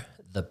are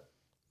the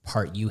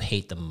part you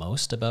hate the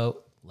most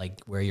about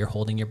like where you're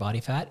holding your body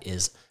fat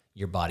is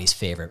your body's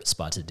favorite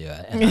spot to do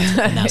it.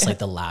 And that's like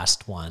the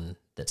last one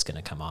that's going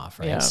to come off,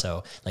 right? Yeah.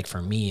 So like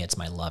for me, it's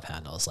my love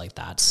handles. Like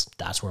that's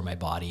where my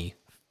body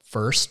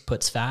first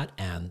puts fat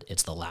and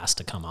it's the last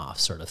to come off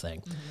sort of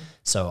thing.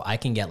 So I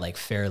can get like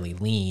fairly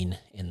lean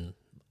in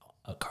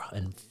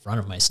front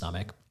of my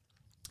stomach.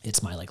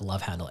 It's my like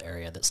love handle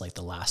area that's like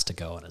the last to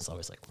go. And it's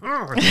always like,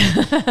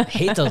 I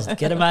hate those,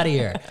 get them out of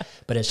here.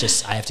 But it's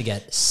just, I have to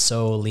get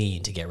so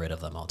lean to get rid of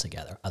them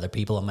altogether. Other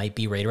people, it might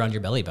be right around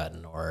your belly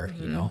button or,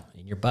 you know,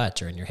 in your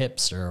butt or in your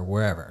hips or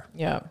wherever.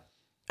 Yeah.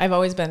 I've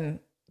always been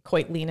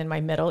quite lean in my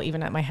middle,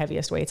 even at my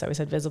heaviest weights. I always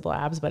had visible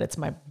abs, but it's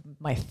my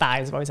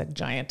thighs. I've always had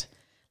giant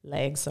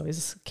legs. So I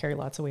always carry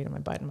lots of weight in my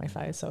butt and my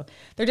thighs. So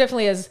there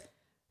definitely is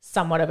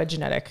somewhat of a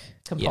genetic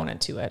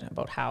component to it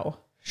about how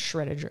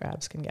shredded your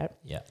abs can get.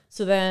 Yeah.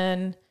 So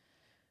then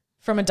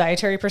from a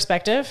dietary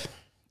perspective,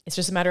 it's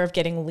just a matter of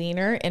getting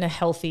leaner in a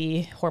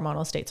healthy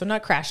hormonal state. So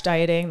not crash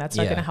dieting. That's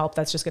not going to help.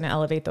 That's just going to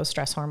elevate those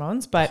stress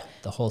hormones. But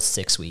the whole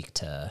 6 week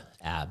to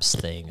abs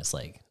thing is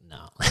like,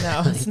 no,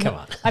 come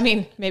on. I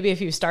mean, maybe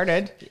if you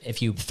started,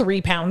 if you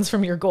 3 pounds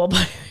from your goal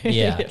by,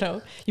 you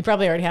know, you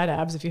probably already had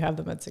abs if you have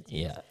them at 6 weeks.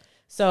 Yeah.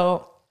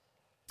 So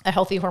a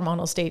healthy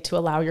hormonal state to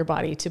allow your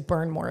body to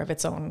burn more of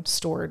its own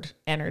stored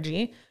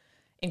energy.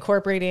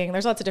 Incorporating,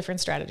 there's lots of different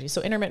strategies.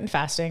 So intermittent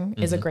fasting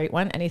is a great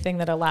one. Anything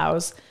that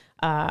allows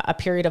a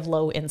period of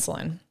low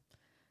insulin.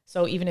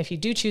 So even if you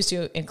do choose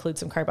to include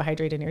some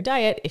carbohydrate in your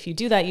diet, if you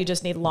do that, you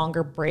just need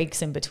longer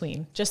breaks in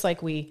between. Just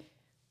like we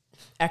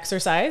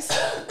exercise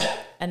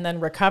and then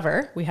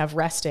recover, we have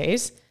rest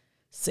days.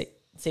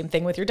 Same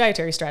thing with your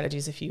dietary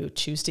strategies. If you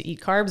choose to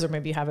eat carbs or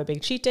maybe you have a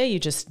big cheat day, you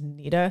just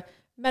need a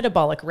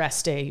metabolic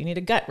rest day. You need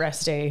a gut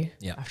rest day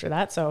after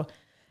that. So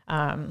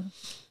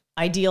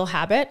ideal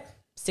habit,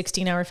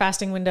 16-hour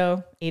fasting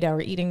window,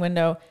 8-hour eating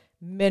window,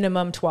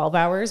 minimum 12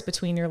 hours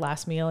between your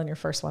last meal and your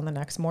first one the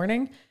next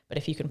morning. But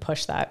if you can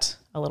push that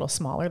a little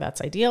smaller,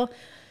 that's ideal.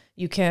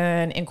 You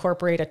can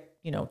incorporate a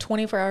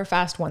 24-hour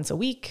fast once a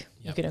week.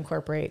 You can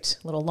incorporate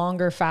a little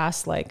longer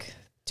fast, like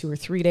 2 or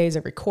 3 days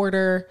every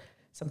quarter.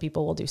 Some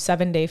people will do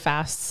 7-day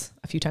fasts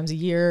a few times a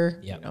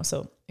year.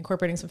 So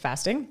incorporating some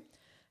fasting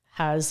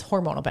has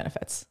hormonal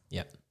benefits.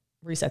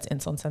 Resets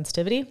insulin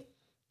sensitivity.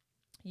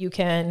 You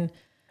can,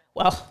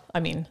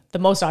 the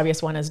most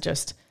obvious one is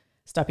just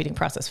stop eating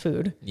processed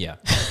food.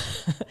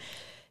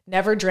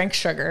 Never drink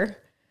sugar.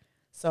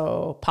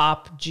 So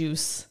pop,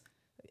 juice,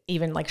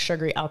 even like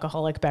sugary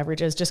alcoholic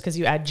beverages. Just because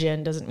you add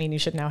gin doesn't mean you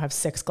should now have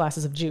 6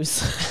 glasses of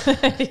juice.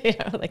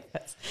 Like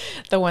that's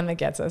the one that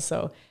gets us.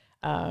 So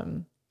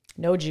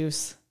no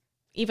juice.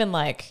 Even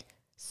like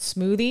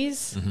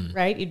smoothies,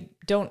 right? You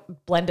don't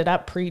blend it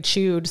up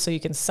pre-chewed so you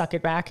can suck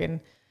it back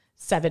in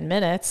 7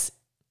 minutes.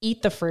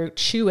 Eat the fruit,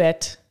 chew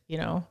it,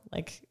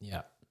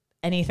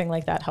 anything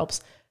like that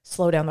helps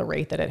slow down the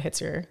rate that it hits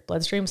your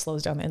bloodstream,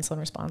 slows down the insulin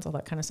response, all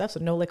that kind of stuff. So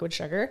no liquid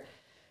sugar.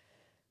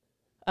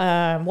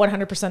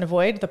 100%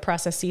 avoid the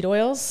processed seed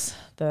oils,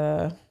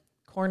 the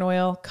corn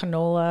oil,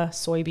 canola,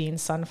 soybean,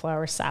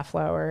 sunflower,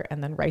 safflower,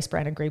 and then rice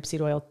bran and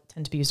grapeseed oil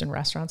tend to be used in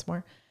restaurants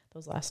more.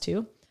 Those last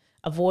 2.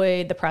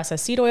 Avoid the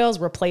processed seed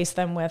oils, replace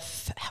them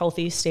with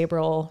healthy,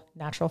 stable,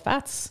 natural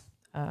fats.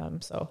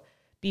 So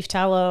beef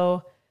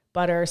tallow,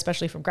 butter,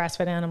 especially from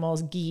grass-fed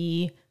animals,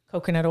 ghee,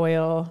 coconut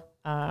oil.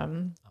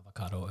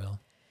 Avocado oil.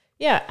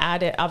 Yeah,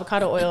 add it.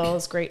 Avocado oil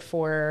is great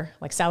for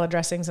like salad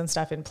dressings and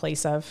stuff in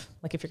place of,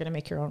 like if you're going to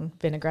make your own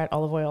vinaigrette,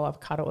 olive oil,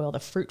 avocado oil, the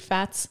fruit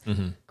fats,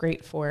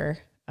 great for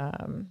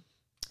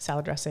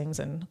salad dressings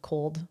and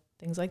cold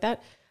things like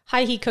that.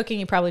 High heat cooking,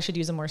 you probably should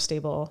use a more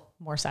stable,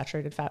 more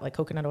saturated fat like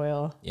coconut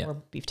oil or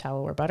beef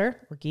tallow or butter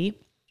or ghee.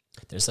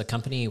 There's a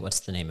company,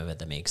 what's the name of it,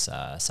 that makes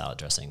salad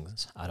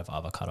dressings out of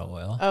avocado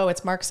oil? Oh,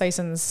 it's Mark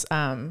Sisson's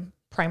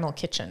Primal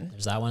Kitchen.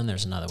 There's that one.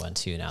 There's another one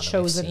too now.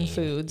 Chosen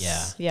Foods.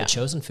 Yeah. The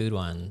Chosen Food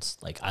ones,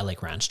 like I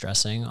like ranch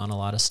dressing on a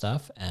lot of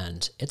stuff,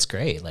 and it's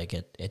great. Like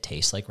it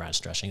tastes like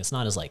ranch dressing. It's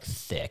not as like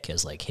thick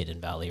as like Hidden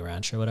Valley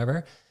Ranch or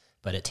whatever,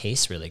 but it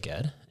tastes really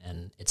good,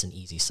 and it's an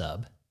easy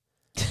sub.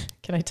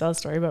 Can I tell a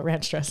story about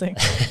ranch dressing?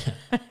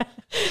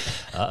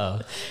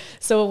 Uh-oh.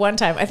 So one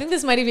time, I think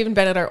this might have even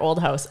been at our old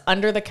house,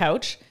 under the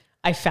couch,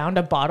 I found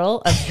a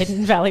bottle of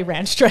Hidden Valley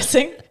Ranch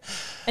dressing.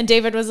 And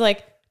David was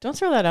like, don't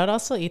throw that out. I'll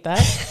still eat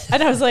that.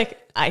 And I was like,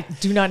 I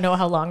do not know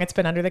how long it's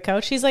been under the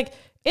couch. He's like,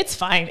 it's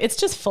fine. It's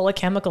just full of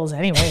chemicals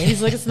anyway.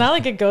 He's like, it's not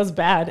like it goes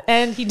bad.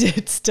 And he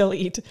did still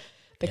eat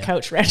the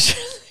couch ranch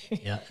dressing.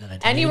 Yeah.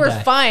 And you were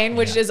fine,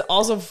 which is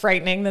also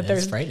frightening that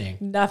there's frightening.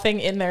 Nothing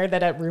in there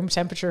that at room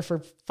temperature for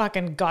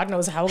fucking God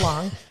knows how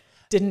long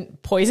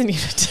didn't poison you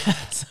to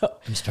death. So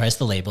I'm surprised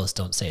the labels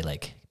don't say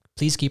like,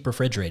 please keep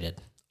refrigerated.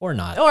 Or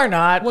not. Or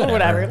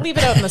whatever. Leave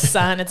it out in the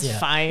sun. It's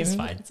fine. It's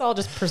fine. It's all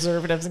just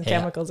preservatives and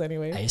chemicals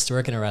anyway. I used to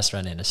work in a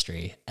restaurant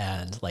industry,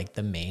 and like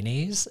the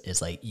mayonnaise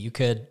is like, you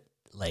could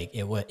like,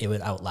 it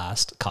would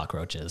outlast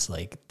cockroaches.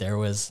 Like there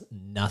was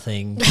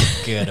nothing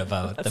good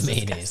about the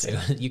mayonnaise.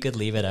 You could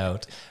leave it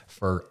out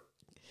for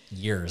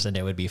years and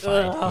it would be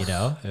fine. Ugh. You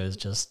know, it was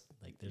just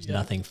like, there's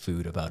nothing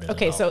food about it.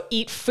 Okay. So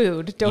eat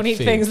food. Don't eat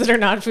things that are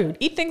not food.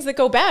 Eat things that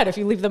go bad if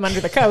you leave them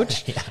under the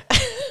couch.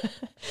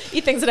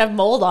 Eat things that have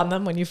mold on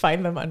them when you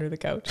find them under the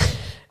couch.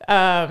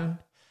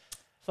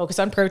 Focus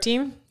on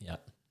protein. Yeah.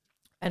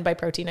 And by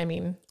protein, I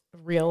mean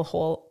real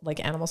whole,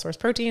 like animal source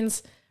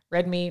proteins,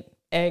 red meat,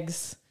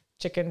 eggs,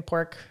 chicken,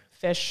 pork,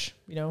 fish,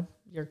 you know,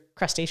 your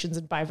crustaceans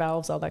and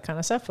bivalves, all that kind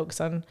of stuff. Focus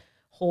on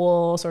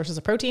whole sources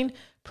of protein.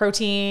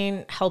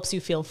 Protein helps you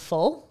feel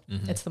full.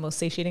 Mm-hmm. It's the most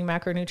satiating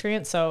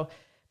macronutrient. So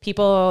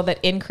people that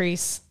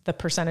increase the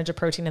percentage of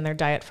protein in their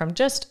diet from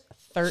just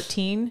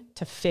 13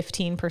 to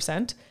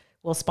 15%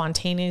 will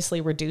spontaneously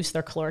reduce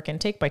their caloric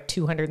intake by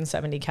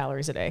 270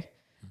 calories a day.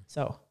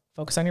 So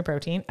focus on your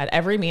protein at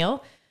every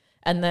meal.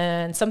 And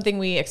then something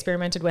we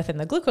experimented with in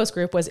the glucose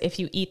group was if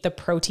you eat the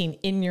protein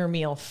in your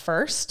meal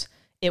first,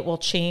 it will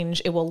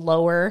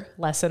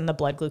lessen the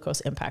blood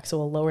glucose impact. So it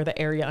will lower the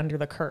area under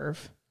the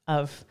curve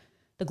of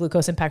the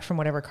glucose impact from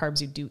whatever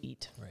carbs you do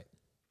eat. Right.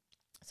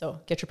 So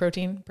get your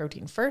protein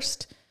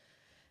first.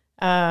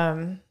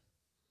 Fluid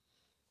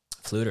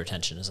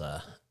retention is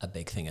a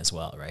big thing as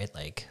well, right?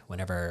 Like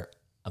whenever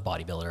a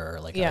bodybuilder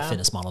or like a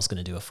fitness model is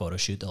going to do a photo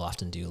shoot, they'll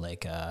often do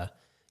like a,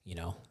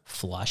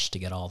 flush to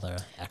get all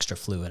the extra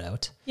fluid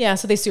out. Yeah.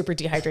 So they super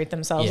dehydrate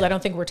themselves. Yeah. I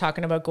don't think we're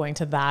talking about going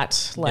to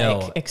that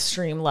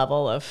extreme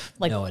level of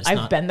like,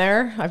 I've been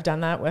there. I've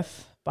done that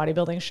with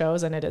bodybuilding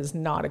shows and it is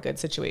not a good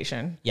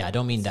situation. Yeah. I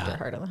don't mean that.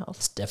 Hard on the health.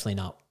 It's definitely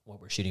not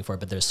what we're shooting for,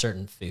 but there's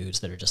certain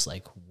foods that are just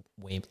like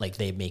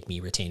they make me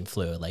retain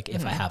fluid. Like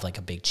if I have like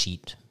a big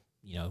cheat,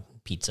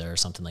 pizza or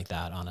something like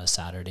that on a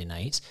Saturday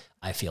night,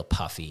 I feel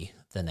puffy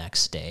the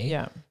next day.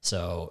 Yeah.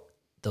 So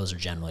those are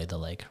generally the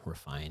like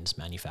refined,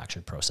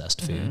 manufactured,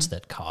 processed foods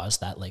that cause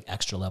that like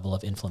extra level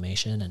of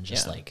inflammation and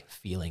just like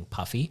feeling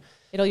puffy.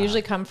 It'll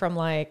usually come from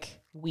like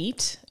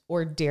wheat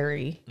or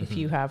dairy if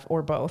you have,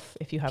 or both,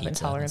 if you have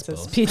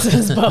intolerances. Pizza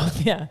is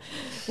both. Yeah.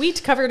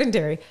 Wheat covered in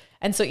dairy.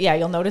 And so,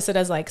 you'll notice it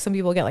as like some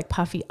people get like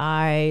puffy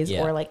eyes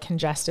or like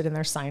congested in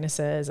their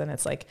sinuses. And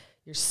it's like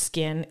your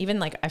skin, even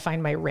like I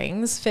find my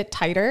rings fit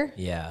tighter.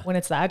 Yeah. When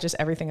it's that, just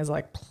everything is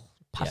like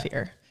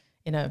puffier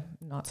in a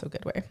not so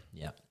good way.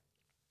 Yeah.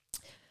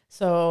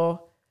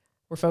 So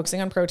we're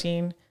focusing on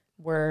protein.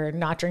 We're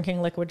not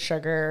drinking liquid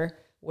sugar.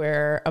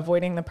 We're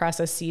avoiding the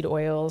processed seed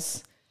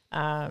oils.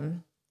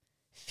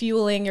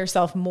 Fueling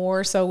yourself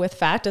more so with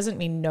fat doesn't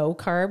mean no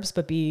carbs,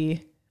 but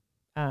be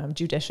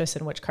judicious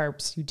in which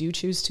carbs you do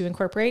choose to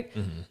incorporate.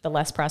 The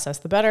less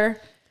processed, the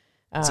better.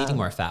 Eating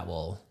more fat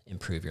will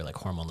improve your like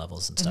hormone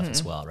levels and stuff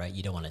as well, right?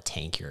 You don't want to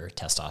tank your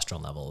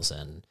testosterone levels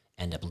and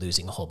end up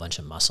losing a whole bunch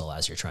of muscle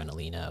as you're trying to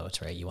lean out,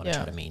 right? You want to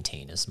try to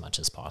maintain as much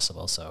as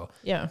possible. So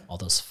all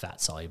those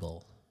fat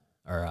soluble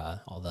or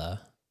all the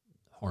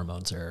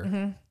hormones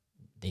are,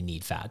 they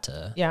need fat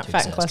to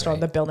fat and cholesterol,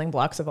 the building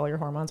blocks of all your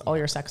hormones, all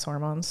your sex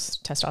hormones,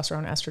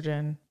 testosterone,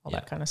 estrogen, all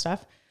that kind of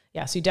stuff.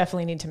 Yeah. So you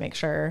definitely need to make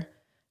sure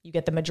you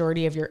get the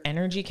majority of your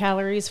energy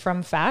calories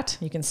from fat.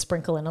 You can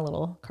sprinkle in a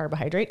little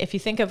carbohydrate. If you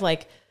think of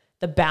like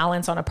the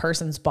balance on a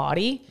person's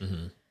body,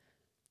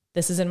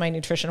 this is in my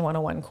Nutrition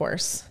 101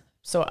 course.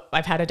 So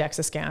I've had a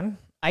DEXA scan.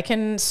 I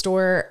can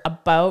store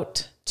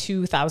about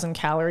 2,000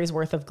 calories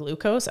worth of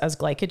glucose as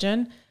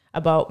glycogen,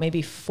 about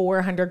maybe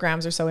 400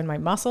 grams or so in my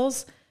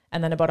muscles,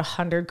 and then about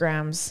 100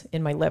 grams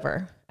in my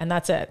liver. And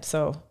that's it.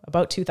 So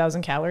about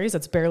 2,000 calories.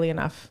 It's barely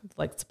enough.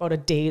 Like it's about a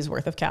day's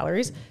worth of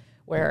calories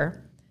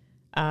where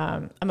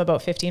I'm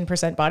about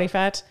 15% body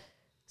fat.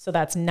 So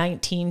that's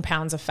 19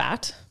 pounds of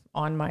fat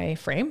on my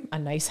frame, a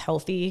nice,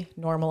 healthy,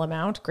 normal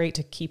amount. Great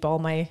to keep all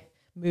my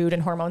mood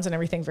and hormones and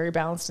everything very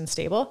balanced and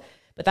stable.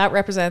 but that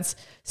represents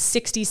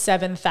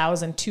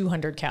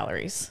 67,200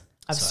 calories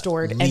of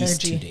stored at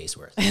least energy. 2 days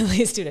worth. At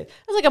least 2 days.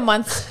 That's like a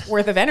month's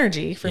worth of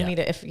energy for me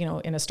to, if, you know,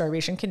 in a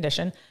starvation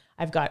condition,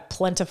 I've got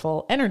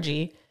plentiful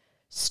energy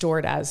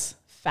stored as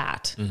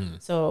fat.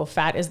 So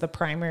fat is the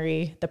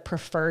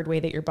preferred way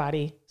that your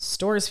body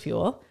stores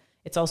fuel.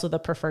 It's also the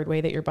preferred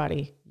way that your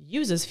body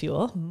uses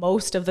fuel.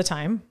 Most of the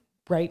time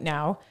right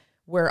now,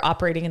 we're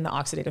operating in the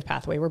oxidative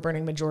pathway. We're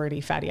burning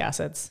majority fatty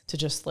acids to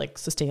just like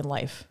sustain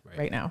life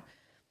right now.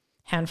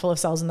 Handful of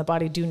cells in the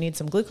body do need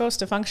some glucose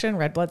to function,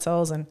 red blood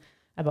cells, and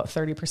about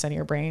 30% of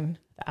your brain,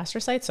 the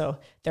astrocytes. So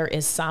there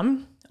is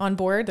some on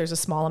board. There's a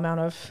small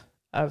amount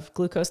of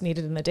glucose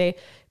needed in the day,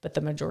 but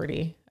the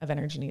majority of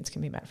energy needs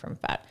can be met from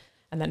fat.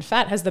 And then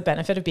fat has the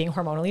benefit of being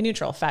hormonally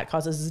neutral. Fat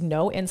causes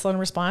no insulin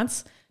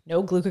response,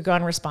 no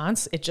glucagon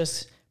response. It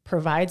just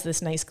provides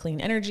this nice clean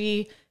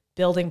energy,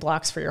 building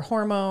blocks for your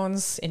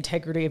hormones,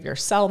 integrity of your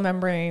cell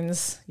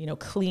membranes, you know,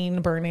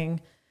 clean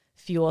burning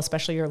fuel,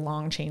 especially your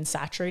long chain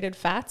saturated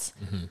fats.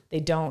 They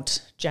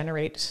don't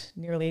generate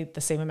nearly the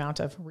same amount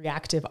of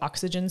reactive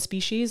oxygen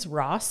species,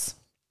 ROS,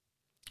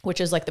 which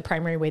is like the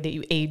primary way that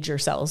you age your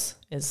cells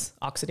is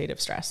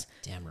oxidative stress.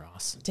 Damn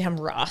Ross.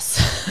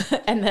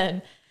 And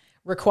then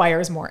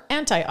requires more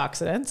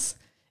antioxidants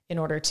in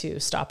order to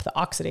stop the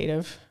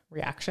oxidative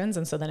reactions.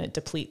 And so then it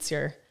depletes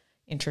your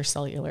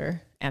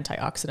intercellular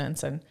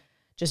antioxidants and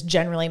just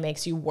generally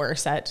makes you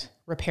worse at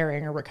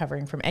repairing or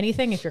recovering from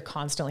anything if you're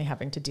constantly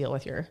having to deal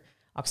with your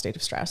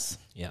oxidative stress.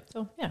 Yeah.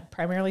 So yeah,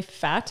 primarily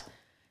fat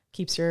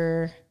keeps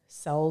your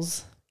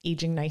cells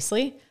aging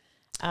nicely.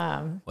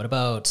 What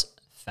about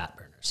fat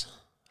burners?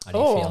 How do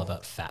you feel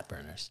about fat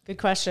burners? Good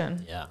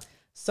question. Yeah.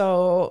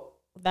 So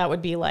that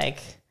would be like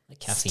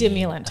caffeine,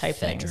 stimulant type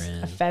things.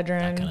 Ephedrine.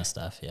 That kind of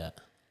stuff. Yeah.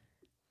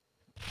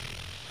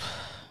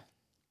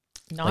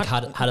 Not like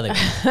how do they work?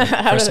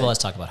 First of all, let's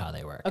talk about how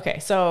they work. Okay.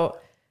 So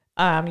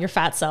your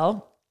fat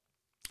cell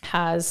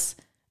has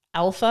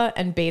alpha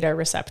and beta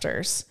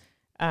receptors.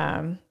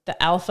 The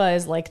alpha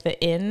is like the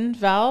in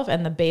valve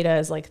and the beta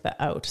is like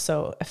the out.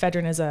 So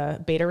ephedrine is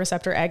a beta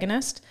receptor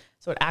agonist.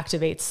 So it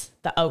activates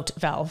the out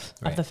valve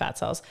of the fat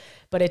cells,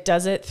 but it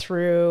does it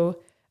through,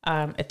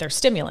 they're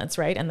stimulants,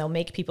 right? And they'll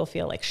make people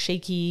feel like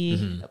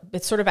shaky.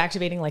 It's sort of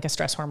activating like a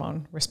stress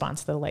hormone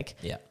response, the like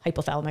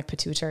hypothalamic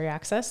pituitary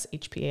axis,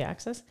 HPA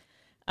axis.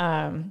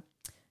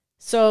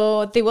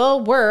 So they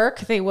will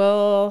work. They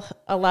will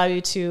allow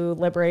you to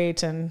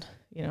liberate and,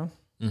 you know,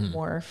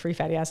 more free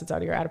fatty acids out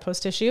of your adipose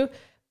tissue,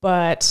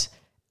 but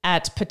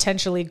at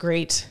potentially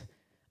great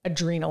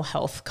adrenal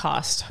health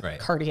cost,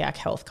 cardiac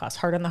health cost,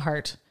 heart on the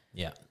heart,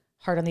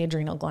 heart on the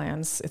adrenal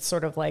glands. It's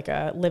sort of like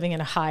living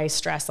in a high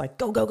stress, like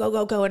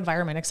go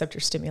environment, except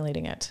you're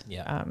stimulating it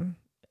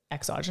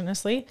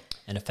exogenously.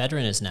 And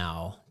ephedrine is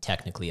now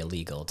technically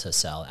illegal to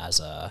sell as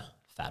a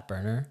fat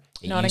burner.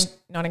 Not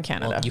in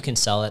Canada. Well, you can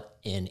sell it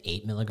in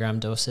 8 milligram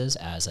doses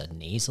as a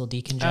nasal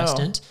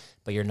decongestant,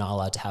 but you're not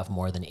allowed to have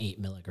more than 8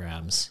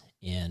 milligrams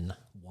in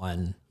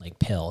one like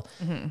pill.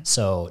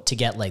 So to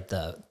get like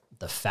the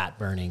fat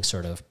burning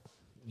sort of,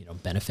 you know,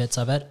 benefits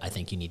of it, I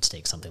think you need to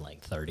take something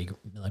like 30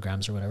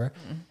 milligrams or whatever.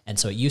 And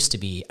so it used to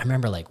be, I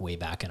remember like way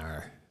back in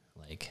our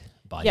like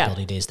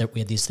bodybuilding days that we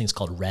had these things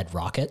called red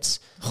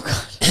rockets. Oh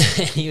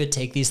God. You would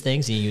take these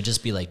things and you would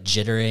just be like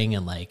jittering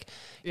and like,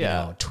 you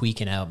know,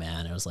 tweaking out,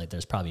 man. It was like,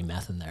 there's probably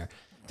meth in there.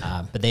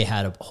 But they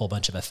had a whole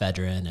bunch of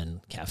ephedrine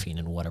and caffeine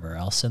and whatever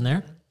else in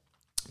there.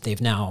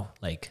 They've now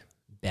like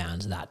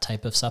banned that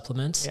type of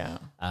supplements.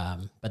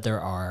 But there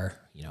are,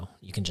 you know,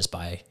 you can just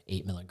buy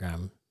 8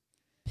 milligram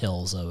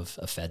pills of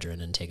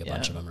ephedrine and take a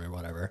bunch of them or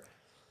whatever.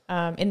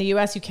 In the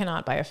US, you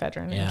cannot buy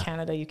ephedrine. In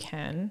Canada, you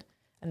can.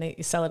 And they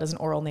sell it as an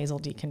oral nasal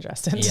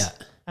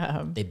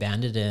decongestant. They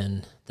banned it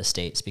in the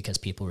States because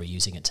people were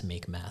using it to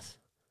make meth.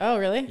 Oh,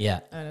 really? Yeah.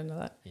 I didn't know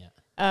that.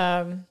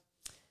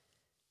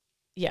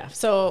 Yeah.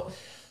 So,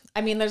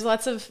 I mean, there's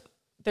lots of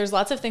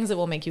things that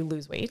will make you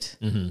lose weight,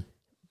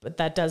 but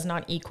that does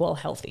not equal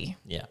healthy.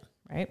 Yeah.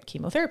 Right.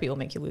 Chemotherapy will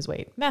make you lose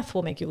weight. Meth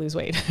will make you lose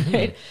weight.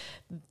 Right.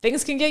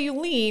 Things can get you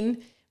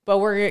lean, but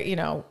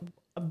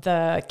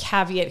the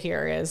caveat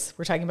here is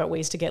we're talking about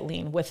ways to get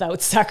lean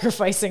without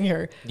sacrificing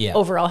your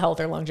overall health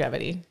or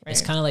longevity. Right?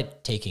 It's kind of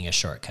like taking a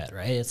shortcut,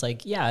 right? It's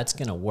like, it's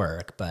going to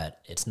work, but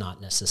it's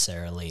not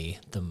necessarily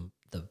the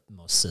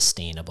most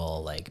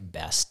sustainable, like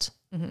best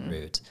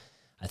route.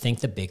 I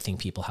think the big thing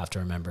people have to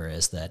remember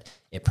is that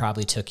it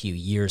probably took you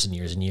years and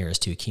years and years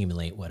to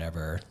accumulate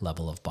whatever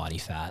level of body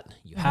fat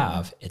you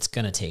have. It's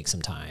going to take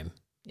some time,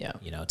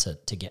 you know,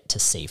 to get to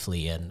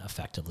safely and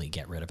effectively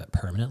get rid of it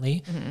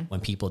permanently. When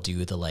people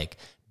do the like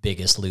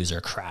biggest loser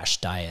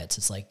crash diets,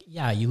 it's like,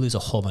 you lose a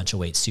whole bunch of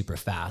weight super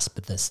fast,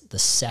 but the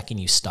second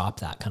you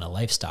stop that kind of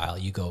lifestyle,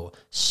 you go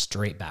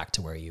straight back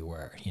to where you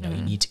were. You know,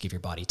 you need to give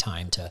your body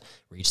time to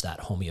reach that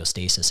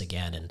homeostasis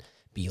again and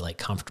be like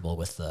comfortable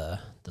with the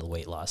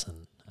weight loss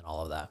and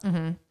all of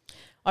that.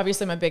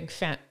 Obviously, I'm a big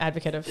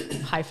advocate of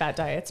high fat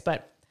diets,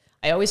 but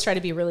I always try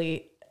to be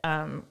really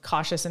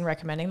cautious in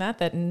recommending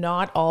that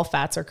not all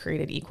fats are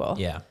created equal.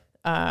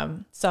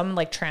 Some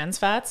like trans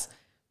fats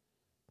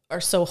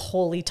are so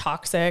wholly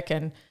toxic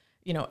and,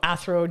 you know,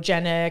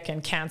 atherogenic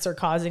and cancer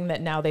causing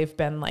that now they've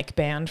been like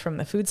banned from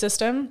the food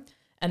system.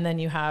 And then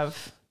you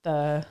have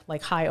the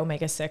like high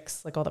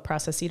omega-6, like all the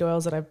processed seed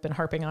oils that I've been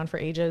harping on for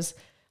ages,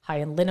 high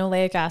in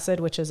linoleic acid,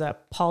 which is a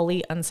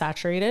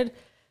polyunsaturated.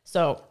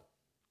 So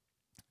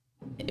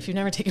if you've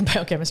never taken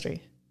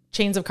biochemistry,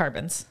 chains of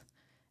carbons,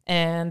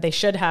 and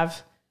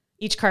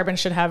each carbon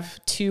should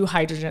have 2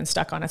 hydrogens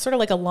stuck on it, sort of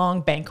like a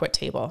long banquet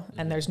table.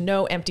 And there's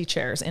no empty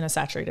chairs in a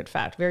saturated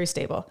fat, very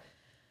stable.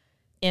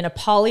 In a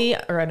poly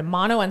or in a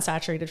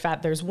monounsaturated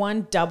fat, there's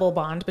one double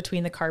bond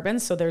between the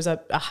carbons. So there's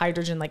a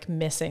hydrogen like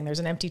missing, there's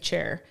an empty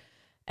chair.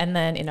 And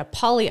then in a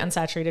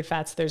polyunsaturated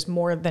fats, there's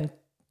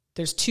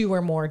 2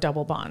 or more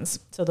double bonds.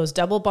 So those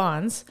double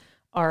bonds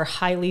are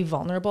highly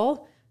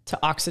vulnerable to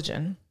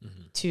oxygen,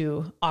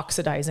 to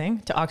oxidizing,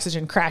 to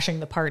oxygen crashing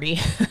the party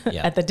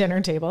at the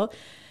dinner table.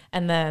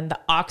 And then the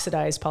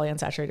oxidized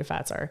polyunsaturated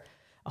fats are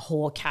a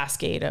whole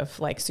cascade of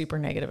like super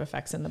negative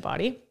effects in the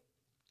body.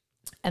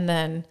 And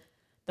then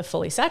the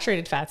fully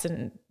saturated fats,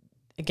 and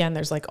again,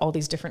 there's like all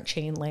these different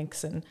chain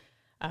links. And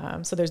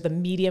so there's the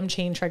medium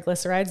chain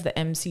triglycerides, the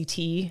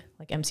MCT,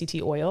 like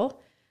MCT oil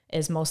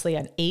is mostly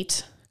an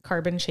 8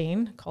 carbon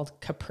chain called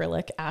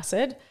caprylic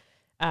acid.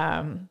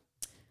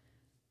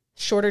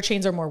 Shorter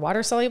chains are more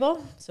water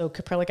soluble. So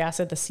caprylic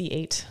acid, the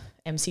C8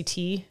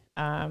 MCT,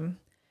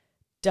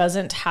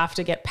 doesn't have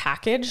to get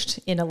packaged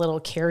in a little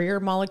carrier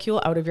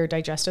molecule out of your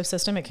digestive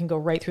system. It can go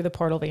right through the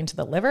portal vein to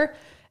the liver,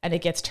 and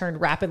it gets turned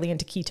rapidly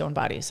into ketone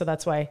bodies. So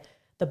that's why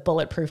the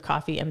bulletproof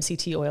coffee,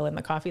 MCT oil in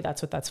the coffee,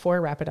 that's what that's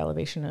for, rapid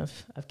elevation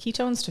of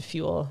ketones to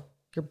fuel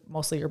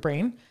mostly your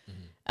brain.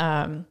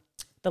 The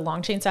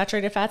long chain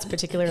saturated fats,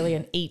 particularly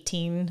an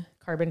 18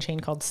 carbon chain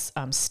called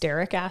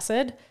stearic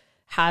acid,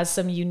 has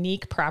some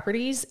unique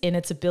properties in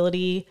its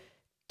ability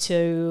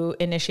to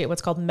initiate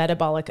what's called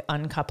metabolic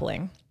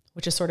uncoupling,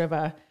 which is sort of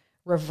a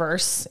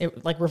reverse.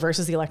 It like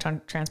reverses the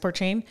electron transport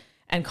chain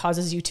and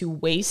causes you to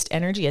waste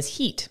energy as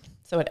heat.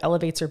 So it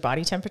elevates your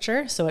body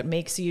temperature. So it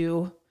makes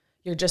you're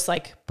just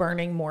like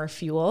burning more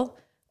fuel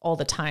all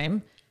the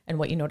time. And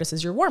what you notice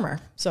is you're warmer.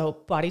 So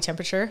body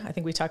temperature, I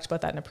think we talked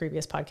about that in a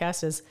previous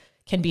podcast,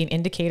 can be an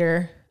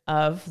indicator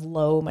of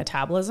low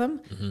metabolism.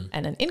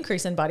 And an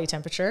increase in body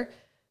temperature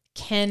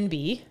can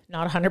be,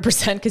 not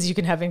 100%, because you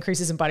can have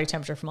increases in body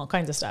temperature from all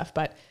kinds of stuff,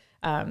 but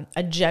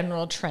a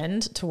general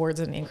trend towards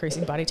an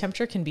increasing body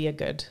temperature can be a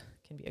good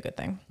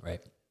thing.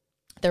 Right.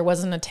 There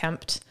was an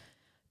attempt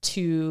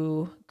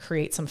to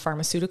create some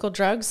pharmaceutical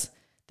drugs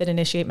that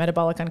initiate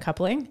metabolic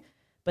uncoupling,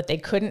 but they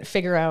couldn't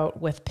figure out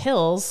with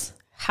pills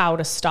how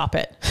to stop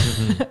it.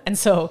 And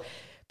so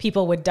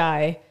people would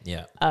die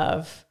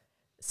of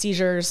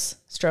seizures,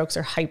 strokes,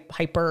 or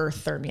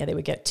hyperthermia. They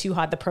would get too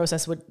hot. The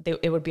process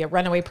it would be a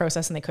runaway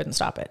process, and they couldn't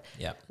stop it.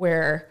 Yeah.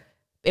 Where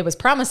it was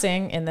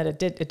promising in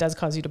that it does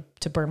cause you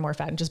to burn more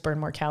fat and just burn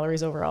more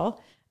calories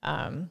overall.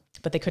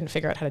 But they couldn't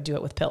figure out how to do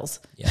it with pills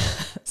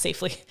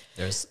safely.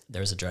 There's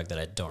a drug that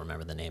I don't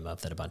remember the name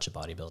of that a bunch of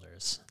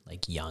bodybuilders,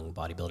 like young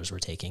bodybuilders, were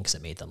taking because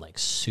it made them like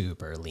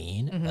super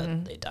lean,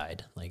 but they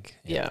died. Like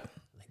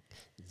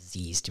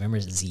Z's. Do you remember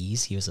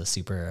Z's? He was a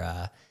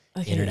super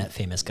internet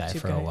famous guy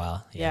for a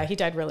while. Yeah, he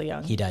died really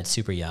young. He died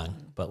super young,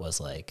 but was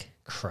like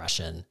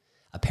crushing.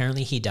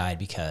 Apparently he died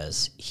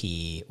because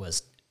he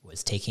was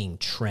taking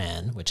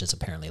Tren, which is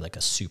apparently like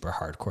a super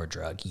hardcore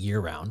drug year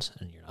round,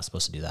 and you're not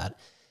supposed to do that.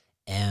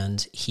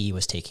 And he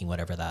was taking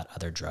whatever that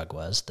other drug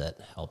was that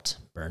helped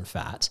burn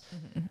fat.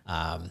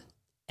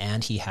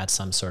 And he had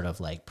some sort of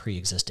like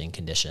pre-existing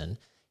condition.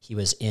 He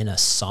was in a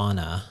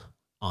sauna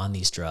on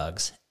these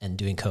drugs and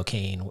doing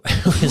cocaine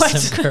with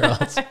some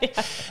girls,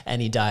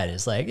 and he died.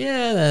 It's like,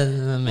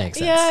 that makes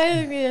sense.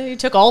 Yeah, he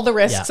took all the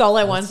risks all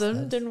at once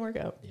and didn't work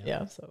out.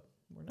 Yeah, so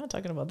we're not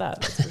talking about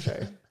that, that's for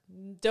sure.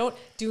 Don't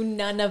do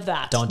none of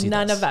that. Don't do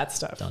none of that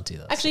stuff. Don't do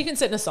those. Actually, you can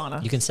sit in a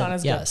sauna. You can sit.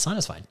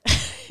 Sauna's fine.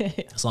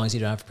 As long as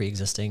you don't have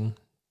pre-existing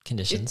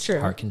conditions,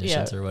 heart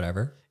conditions or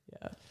whatever.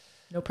 Yeah.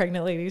 No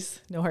pregnant ladies,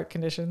 no heart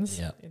conditions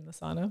in the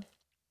sauna.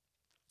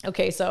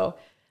 Okay, so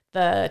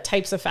the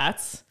types of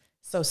fats.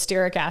 So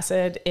stearic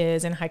acid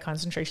is in high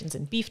concentrations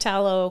in beef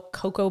tallow,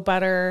 cocoa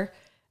butter.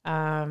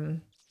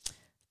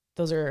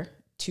 Those are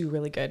 2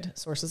 really good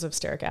sources of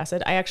stearic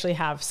acid. I actually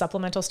have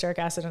supplemental stearic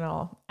acid, and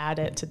I'll add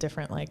it to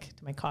different, like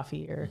to my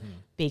coffee or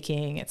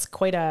baking. It's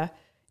quite a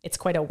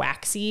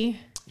waxy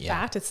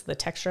fat. It's the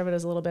texture of it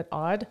is a little bit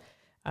odd,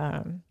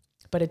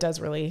 but it does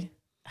really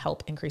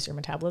help increase your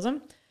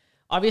metabolism.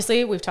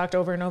 Obviously, we've talked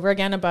over and over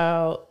again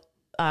about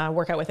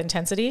workout with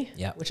intensity,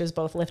 which is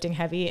both lifting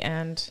heavy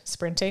and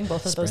sprinting.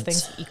 Both of those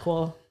things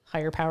equal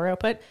higher power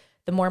output.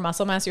 The more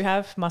muscle mass you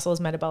have, muscle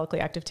is metabolically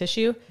active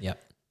tissue.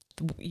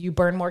 You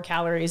burn more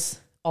calories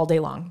all day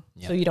long.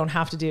 So you don't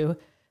have to do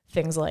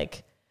things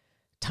like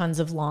tons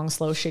of long,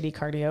 slow, shitty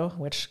cardio,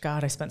 which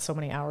God, I spent so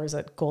many hours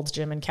at Gold's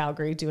Gym in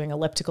Calgary doing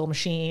elliptical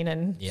machine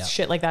and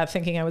shit like that,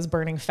 thinking I was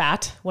burning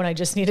fat when I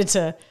just needed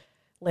to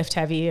lift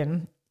heavy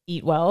and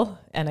eat well.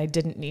 And I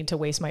didn't need to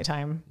waste my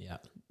time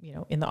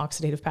in the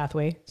oxidative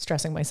pathway,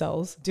 stressing my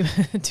cells, doing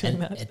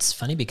that. It's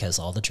funny because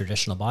all the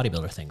traditional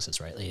bodybuilder things is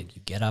right. Like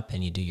you get up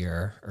and you do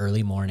your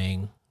early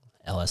morning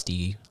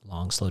LSD,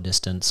 long, slow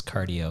distance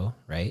cardio,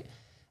 right?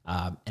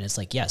 And it's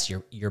like, yes,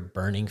 you're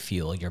burning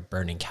fuel, you're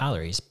burning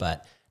calories,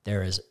 but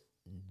there is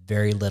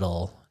very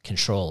little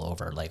control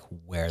over like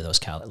where those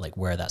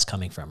where that's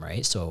coming from,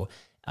 right? So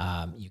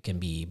you can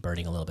be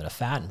burning a little bit of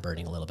fat and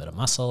burning a little bit of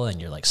muscle,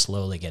 and you're like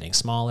slowly getting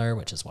smaller,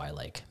 which is why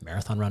like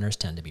marathon runners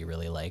tend to be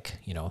really like,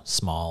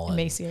 small,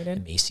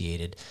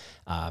 emaciated.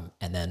 And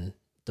then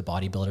the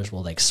bodybuilders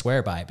will like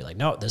swear by it, be like,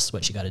 no, this is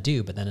what you got to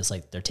do. But then it's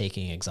like they're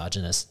taking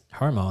exogenous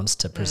hormones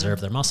to preserve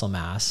their muscle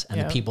mass. And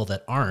the people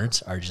that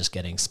aren't are just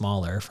getting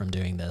smaller from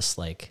doing this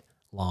like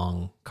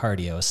long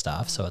cardio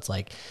stuff. So it's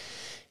like,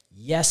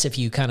 yes, if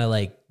you kind of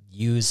like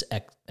use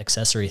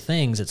accessory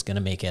things, it's going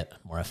to make it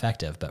more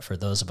effective. But for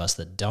those of us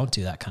that don't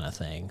do that kind of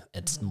thing,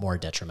 it's more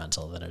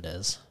detrimental than it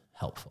is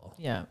helpful.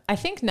 Yeah. I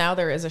think now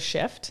there is a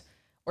shift,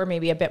 or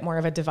maybe a bit more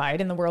of a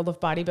divide in the world of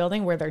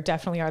bodybuilding, where there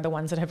definitely are the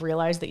ones that have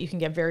realized that you can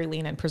get very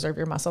lean and preserve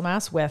your muscle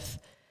mass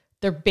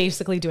they're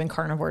basically doing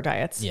carnivore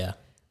diets. Yeah.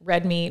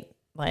 Red meat,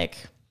 like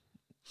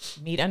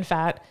meat and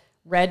fat.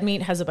 Red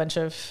meat has a bunch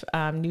of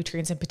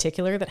nutrients in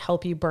particular that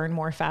help you burn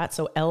more fat.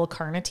 So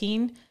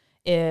L-carnitine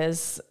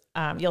is,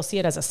 you'll see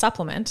it as a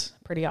supplement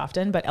pretty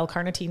often, but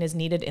L-carnitine is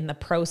needed in the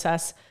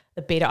process,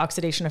 the beta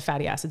oxidation of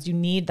fatty acids. You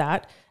need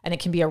that, and it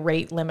can be a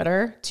rate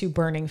limiter to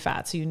burning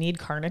fat. So you need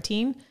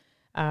carnitine.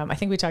 I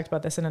think we talked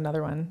about this in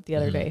another one the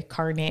other day.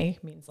 Carne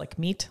means like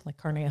meat, like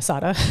carne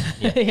asada,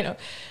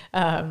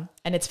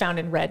 and it's found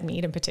in red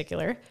meat in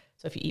particular.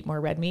 So if you eat more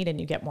red meat and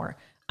you get more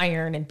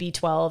iron and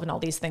B12 and all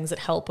these things that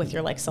help with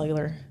your like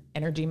cellular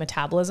energy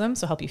metabolism,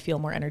 so help you feel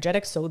more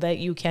energetic so that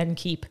you can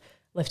keep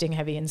lifting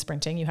heavy and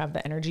sprinting, you have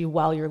the energy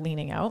while you're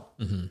leaning out.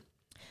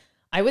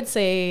 I would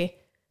say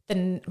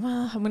I'm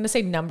going to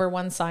say number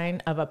one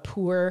sign of a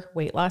poor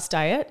weight loss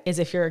diet is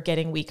if you're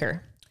getting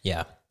weaker.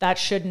 Yeah. That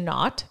should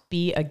not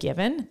be a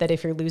given, that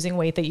if you're losing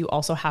weight, that you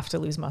also have to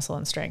lose muscle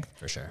and strength.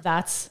 For sure.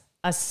 That's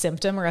a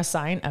symptom or a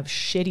sign of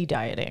shitty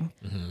dieting.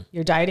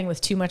 You're dieting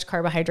with too much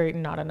carbohydrate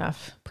and not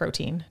enough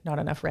protein, not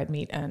enough red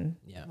meat and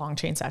long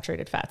chain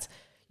saturated fats.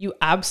 You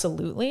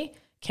absolutely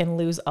can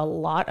lose a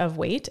lot of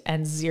weight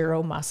and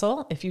zero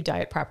muscle if you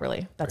diet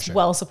properly. That's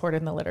well supported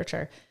in the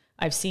literature.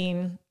 I've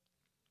seen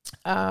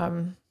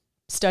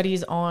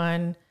studies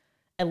on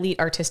elite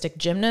artistic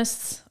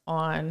gymnasts,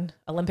 on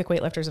Olympic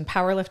weightlifters and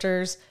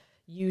powerlifters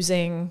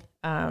using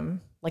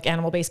like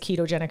animal-based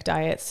ketogenic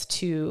diets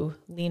to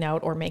lean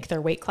out or make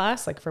their weight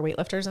class, like for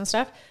weightlifters and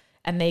stuff.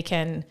 And they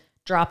can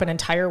drop an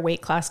entire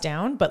weight class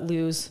down, but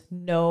lose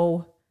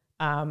no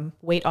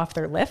weight off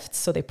their lifts.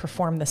 So they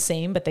perform the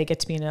same, but they get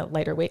to be in a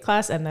lighter weight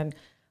class. And then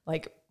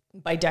like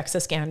by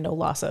DEXA scan, no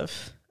loss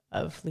of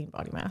lean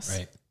body mass.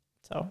 Right.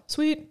 So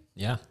sweet.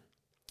 Yeah.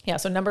 Yeah.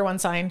 So number one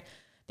sign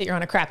that you're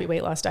on a crappy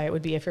weight loss diet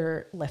would be if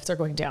your lifts are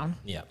going down.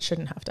 Yeah.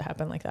 Shouldn't have to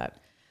happen like that.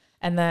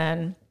 And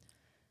then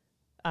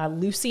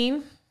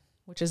leucine,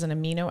 which is an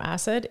amino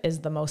acid, is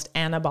the most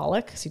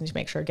anabolic. So you need to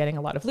make sure you're getting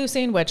a lot of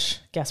leucine, which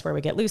guess where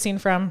we get leucine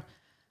from?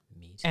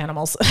 Meat.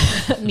 Animals.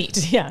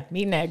 Meat. Yeah.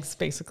 Meat and eggs,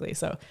 basically.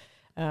 So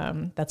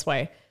that's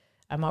why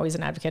I'm always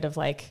an advocate of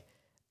like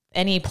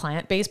any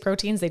plant-based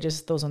proteins,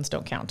 those ones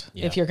don't count.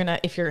 Yeah.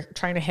 If you're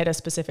trying to hit a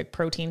specific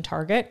protein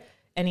target,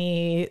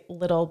 any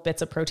little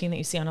bits of protein that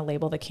you see on a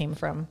label that came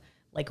from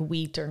like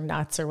wheat or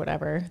nuts or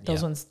whatever,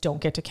 those ones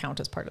don't get to count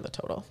as part of the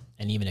total.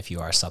 And even if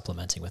you are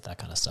supplementing with that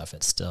kind of stuff,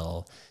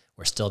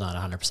 we're still not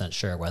 100%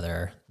 sure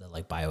whether the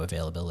like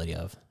bioavailability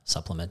of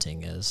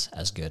supplementing is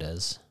as good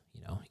as,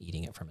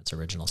 eating it from its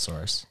original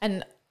source.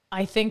 And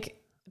I think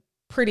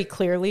pretty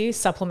clearly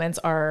supplements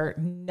are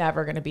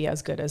never going to be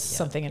as good as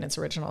something in its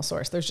original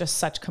source. There's just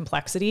such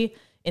complexity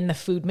in the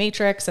food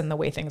matrix and the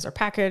way things are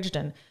packaged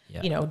and,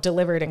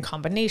 delivered in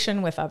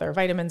combination with other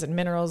vitamins and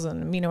minerals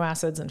and amino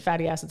acids and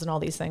fatty acids and all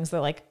these things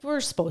that like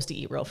we're supposed to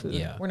eat real food.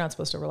 Yeah. We're not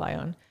supposed to rely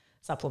on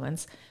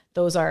supplements.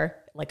 Those are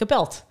like a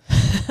belt,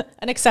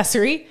 an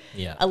accessory,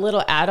 a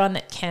little add-on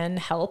that can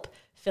help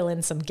fill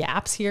in some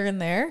gaps here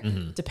and there,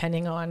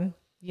 depending on,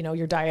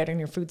 your diet and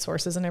your food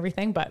sources and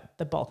everything. But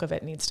the bulk of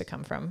it needs to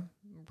come from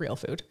real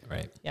food.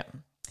 Right. Yeah.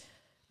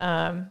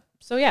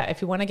 So yeah,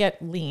 if you want to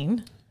get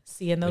lean,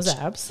 see in those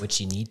abs, which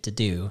you need to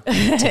do to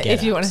get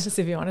if you want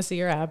to see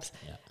your abs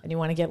and you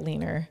want to get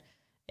leaner,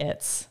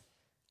 it's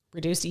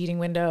reduced eating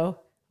window,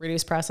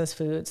 reduce processed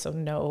foods. So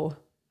no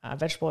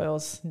vegetable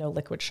oils, no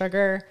liquid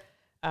sugar,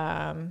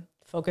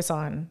 focus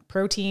on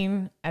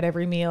protein at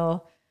every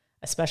meal,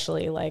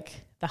 especially like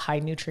the high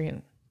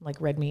nutrient, like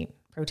red meat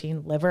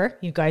protein, liver.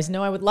 You guys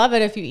know I would love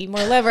it if you eat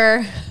more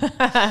liver,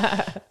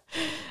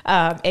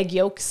 egg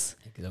yolks,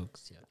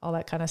 all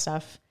that kind of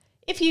stuff.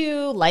 If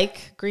you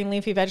like green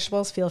leafy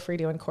vegetables, feel free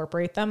to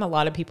incorporate them. A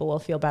lot of people will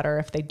feel better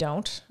if they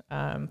don't.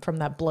 From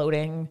that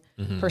bloating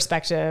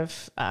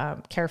perspective,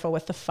 careful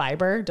with the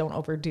fiber. Don't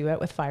overdo it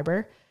with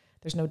fiber.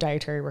 There's no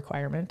dietary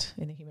requirement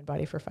in the human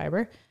body for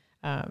fiber.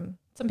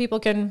 Some people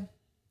can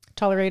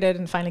tolerated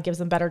and find it gives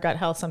them better gut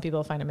health. Some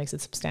people find it makes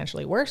it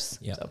substantially worse.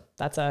 Yeah. So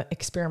that's a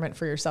experiment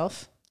for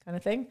yourself kind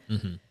of thing.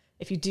 Mm-hmm.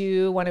 If you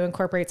do want to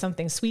incorporate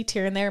something sweet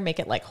here and there, make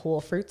it like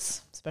whole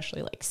fruits,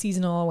 especially like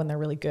seasonal when they're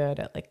really good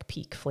at like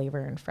peak flavor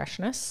and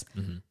freshness.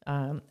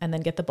 Mm-hmm. And then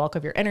get the bulk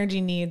of your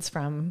energy needs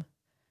from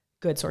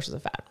good sources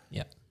of fat.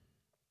 Yeah.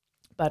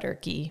 Butter,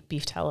 ghee,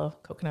 beef tallow,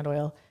 coconut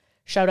oil.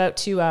 Shout out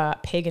to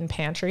Pagan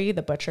Pantry,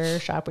 the butcher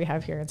shop we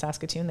have here in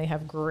Saskatoon. They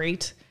have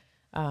great,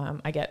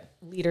 I get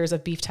liters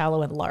of beef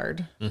tallow and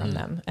lard from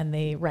them, and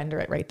they render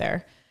it right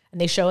there.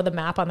 And they show the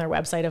map on their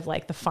website of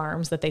like the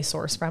farms that they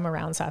source from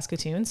around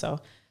Saskatoon. So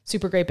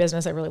super great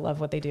business. I really love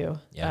what they do.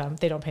 Yeah.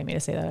 They don't pay me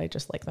to say that. I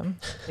just like them.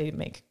 They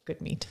make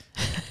good meat.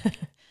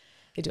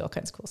 They do all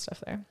kinds of cool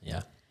stuff there.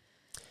 Yeah.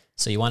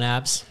 So you want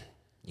abs,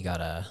 you got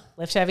to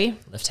Lift heavy.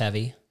 lift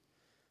heavy,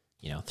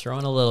 throw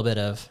in a little bit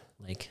of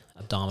like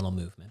abdominal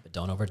movement, but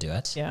don't overdo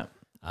it. Yeah.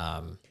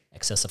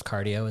 Excessive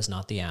cardio is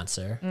not the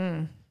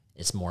answer.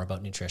 It's more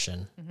about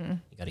nutrition.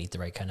 You got to eat the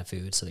right kind of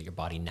food so that your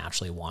body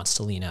naturally wants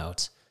to lean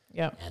out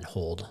Yeah. and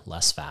hold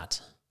less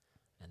fat,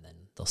 and then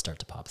they'll start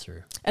to pop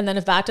through. And then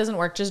if that doesn't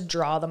work, just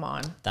draw them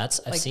on. I've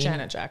Like seen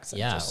Janet Jackson.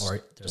 Yeah, Just- or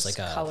there's just like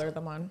a color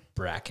them on.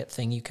 bracket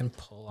thing you can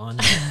pull on,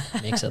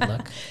 makes it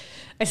look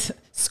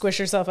Squish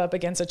yourself up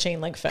against a chain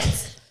link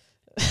fence.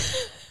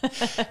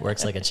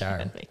 works like a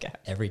charm Make it.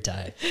 every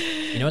time.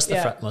 You know what's the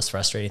Yeah. most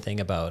frustrating thing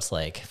about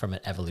like from an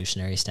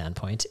evolutionary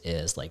standpoint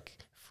is like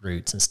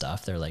fruits and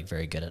stuff. They're like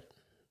very good at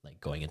like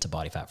going into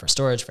body fat for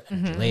storage for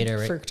energy later,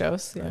 right?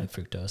 Fructose. Yeah. Right,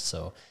 fructose.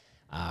 So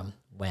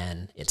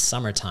when it's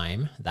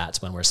summertime,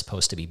 that's when we're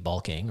supposed to be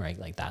bulking, right?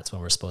 Like that's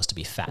when we're supposed to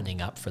be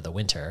fattening up for the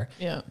winter.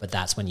 Yeah. But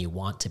that's when you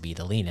want to be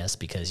the leanest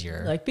because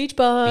you're Like beach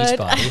bud. beach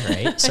body,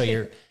 right? So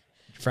you're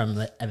from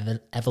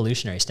the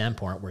evolutionary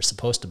standpoint, we're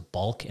supposed to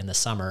bulk in the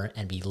summer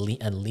and be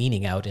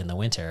leaning out in the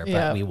winter, but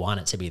Yeah. we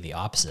want it to be the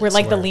opposite. We're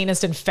like So the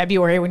leanest in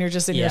February when you're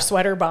just in Yeah. your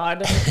sweater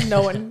bod and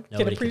no one can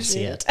nobody can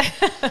see appreciate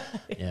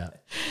it. Yeah.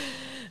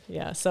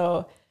 Yeah.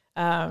 So,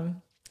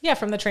 yeah,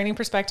 from the training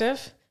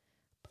perspective,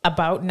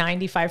 about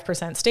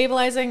 95%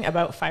 stabilizing,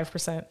 about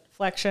 5%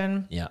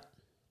 flexion. Yeah.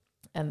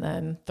 And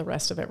then the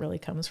rest of it really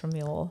comes from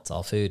the old It's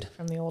all food.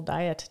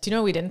 diet. Do you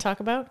know what we didn't talk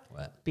about?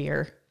 What?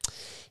 Beer.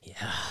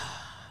 Yeah.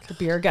 The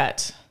beer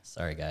gut.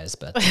 Sorry, guys,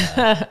 but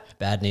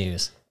bad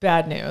news.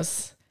 Bad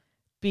news.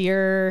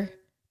 Beer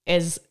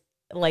is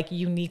like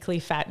uniquely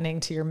fattening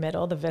to your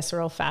middle, the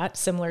visceral fat,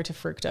 similar to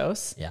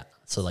fructose. Yeah.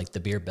 So like the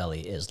beer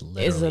belly is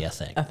literally a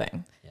thing. A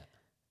thing. Yeah.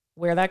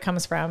 Where that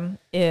comes from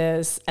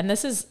is, and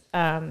this is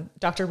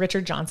Dr.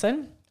 Richard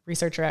Johnson,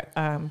 researcher at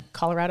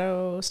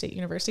Colorado State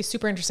University.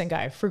 Super interesting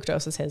guy.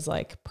 Fructose is his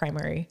like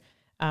primary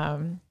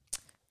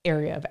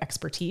area of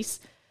expertise.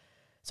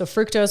 So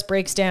fructose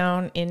breaks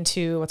down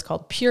into what's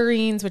called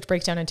purines, which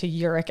break down into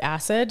uric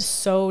acid.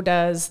 So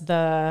does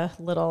the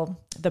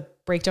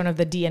breakdown of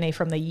the DNA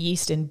from the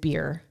yeast in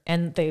beer.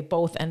 And they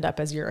both end up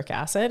as uric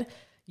acid.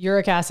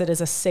 Uric acid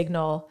is a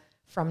signal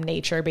from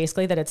nature,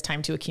 basically, that it's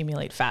time to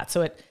accumulate fat.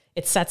 So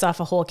it sets off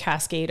a whole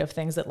cascade of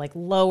things that like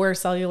lower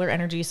cellular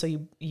energy. So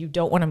you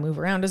don't want to move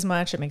around as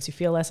much. It makes you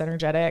feel less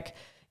energetic,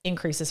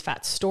 increases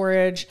fat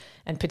storage,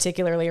 and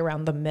particularly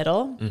around the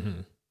middle.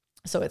 Mm-hmm.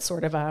 So it's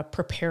sort of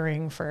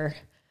preparing for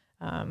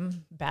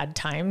bad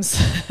times,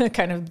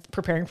 kind of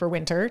preparing for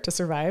winter to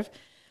survive.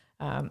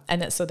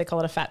 So they call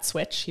it a fat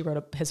switch. He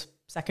wrote his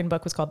second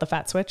book was called The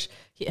Fat Switch.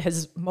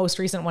 His most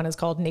recent one is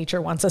called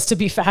Nature Wants Us to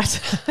Be Fat,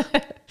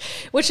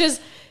 which is,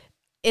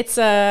 it's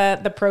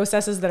the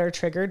processes that are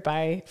triggered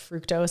by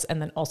fructose, and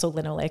then also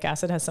linoleic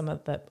acid has some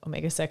of the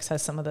omega-6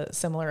 has some of the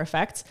similar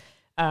effects.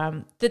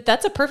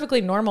 That's a perfectly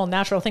normal,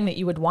 natural thing that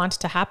you would want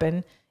to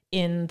happen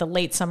in the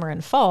late summer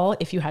and fall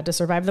if you had to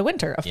survive the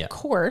winter, of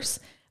course.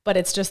 But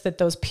it's just that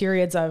those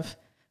periods of,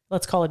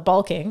 let's call it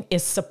bulking,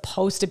 is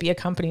supposed to be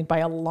accompanied by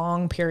a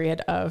long period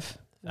of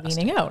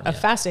leaning out, of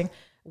fasting.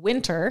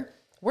 Winter,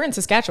 we're in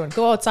Saskatchewan.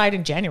 Go outside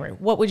in January.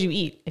 What would you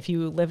eat if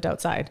you lived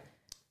outside?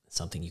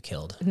 Something you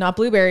killed. Not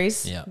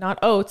blueberries, Yeah. not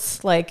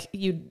oats. Like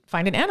you'd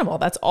find an animal.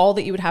 That's all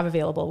that you would have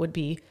available would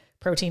be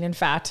protein and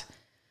fat.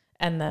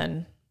 And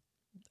then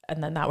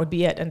that would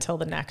be it until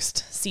the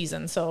next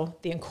season. So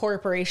the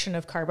incorporation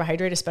of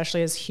carbohydrate,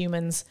 especially as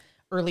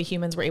early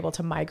humans were able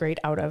to migrate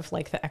out of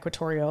like the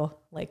equatorial,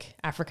 like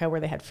Africa,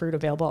 where they had fruit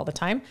available all the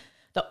time.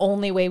 The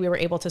only way we were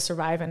able to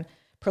survive and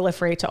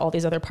proliferate to all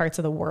these other parts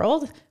of the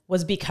world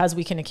was because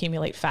we can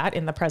accumulate fat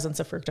in the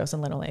presence of fructose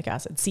and linoleic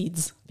acid,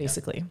 seeds,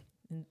 basically.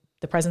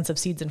 The presence of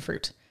seeds and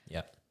fruit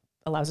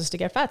allows us to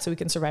get fat so we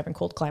can survive in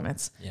cold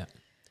climates. Yeah.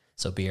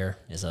 So beer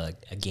is a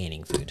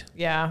gaining food.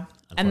 Yeah.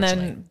 And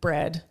then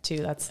bread too.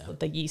 That's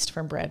the yeast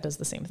from bread does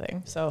the same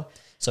thing. So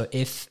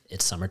if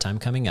it's summertime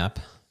coming up,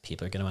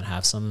 people are going to want to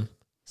have some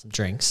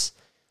drinks.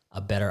 A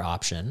better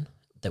option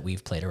that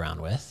we've played around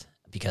with,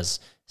 because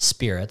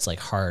spirits, like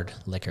hard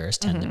liquors,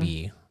 tend to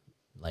be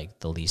like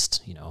the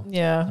least,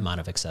 amount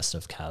of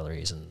excessive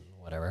calories and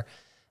whatever.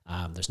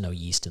 There's no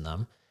yeast in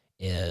them.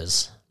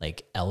 Is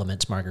like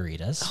Element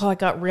margaritas. Oh, I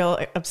got real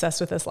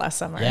obsessed with this last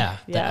summer. Yeah.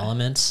 The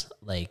Elements,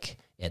 like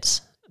it's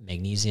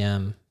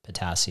magnesium,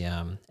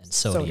 potassium, and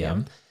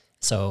sodium.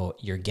 So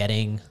you're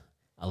getting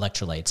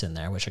electrolytes in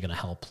there, which are going to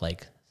help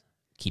like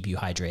keep you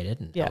hydrated.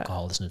 And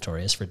alcohol is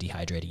notorious for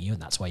dehydrating you,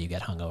 and that's why you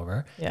get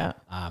hungover. Yeah.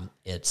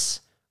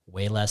 It's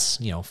way less,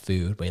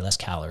 food, way less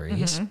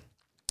calories.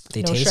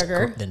 They No taste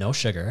sugar. No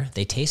sugar.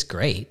 They taste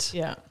great.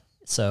 Yeah.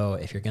 So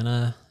if you're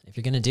gonna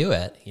do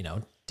it,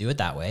 do it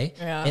that way.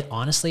 Yeah. It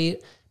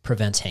honestly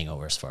prevents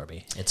hangovers for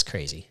me. It's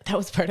crazy. That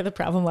was part of the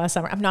problem last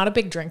summer. I'm not a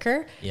big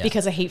drinker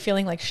because I hate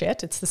feeling like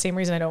shit. It's the same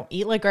reason I don't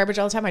eat like garbage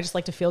all the time. I just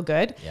like to feel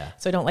good. Yeah.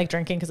 So I don't like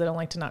drinking because I don't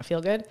like to not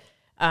feel good.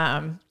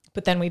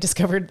 But then we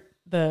discovered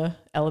the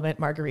Element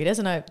margaritas,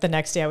 and the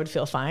next day I would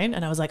feel fine.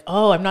 And I was like,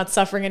 oh, I'm not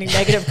suffering any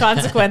negative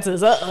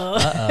consequences.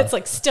 It's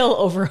like still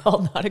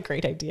overall not a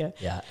great idea.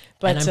 Yeah.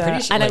 But, and I'm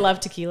pretty sure, I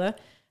love tequila.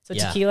 So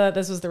tequila,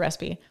 this was the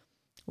recipe.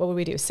 What would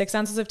we do? 6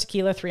 ounces of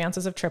tequila, 3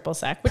 ounces of triple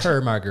sec.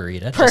 Per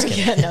margarita.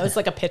 It's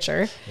like a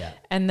pitcher. Yeah.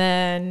 And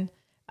then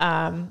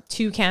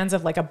 2 cans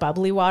of like a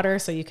bubbly water.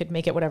 So you could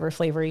make it whatever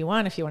flavor you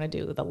want. If you want to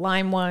do the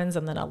lime ones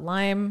and then a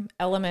lime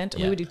element,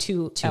 we would do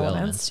two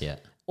elements. Yeah.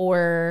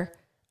 Or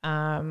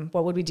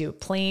what would we do?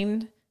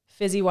 Plain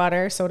fizzy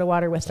water, soda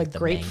water with like the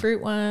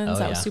grapefruit ones.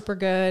 That was super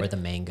good. Or the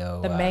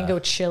mango. The mango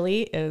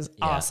chili is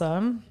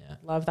awesome. Yeah.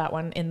 Love that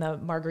one in the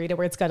margarita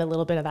where it's got a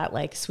little bit of that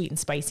like sweet and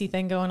spicy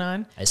thing going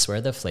on. I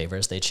swear the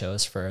flavors they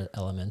chose for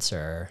elements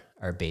are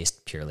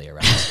based purely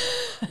around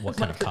what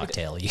kind of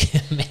cocktail you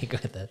can make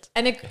with it.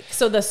 And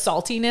so the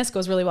saltiness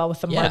goes really well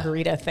with the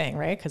margarita thing,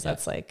 right? Because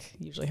that's like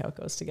usually how it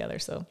goes together.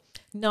 So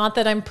not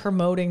that I'm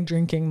promoting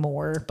drinking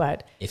more,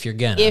 but if you're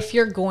going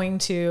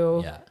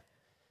to,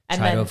 and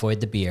try to avoid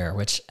the beer,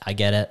 which I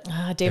get it.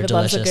 David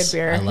loves a good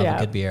beer. I love a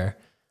good beer,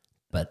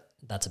 but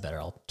that's a better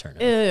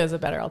alternative. It is a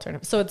better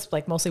alternative. So it's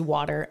like mostly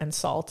water and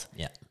salt.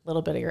 Yeah. A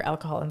little bit of your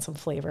alcohol and some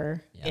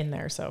flavor in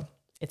there. So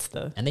it's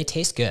and they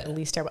taste good. The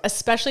least terrible,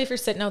 especially if you're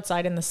sitting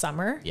outside in the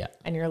summer. Yeah.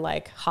 And you're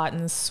like hot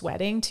and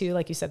sweating too.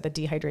 Like you said, the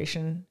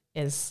dehydration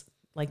is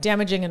like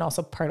damaging and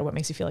also part of what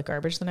makes you feel like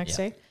garbage the next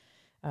day.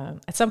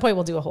 At some point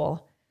we'll do a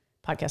whole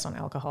podcast on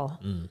alcohol.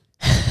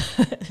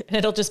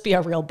 It'll just be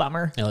a real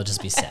bummer. It'll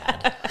just be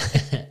sad.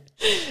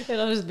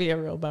 It'll just be a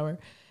real bummer.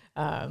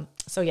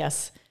 So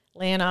yes,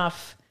 laying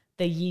off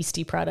the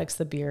yeasty products,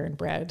 the beer and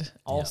bread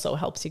also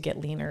helps you get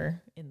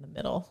leaner in the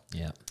middle.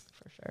 Yeah,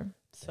 for sure.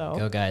 So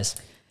go guys.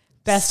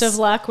 Best of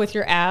luck with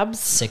your abs.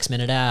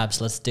 6-minute abs.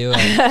 Let's do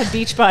it.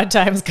 Beach pod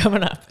time's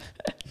coming up.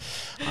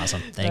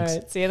 Awesome. Thanks. All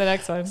right, see you in the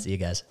next one. See you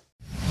guys.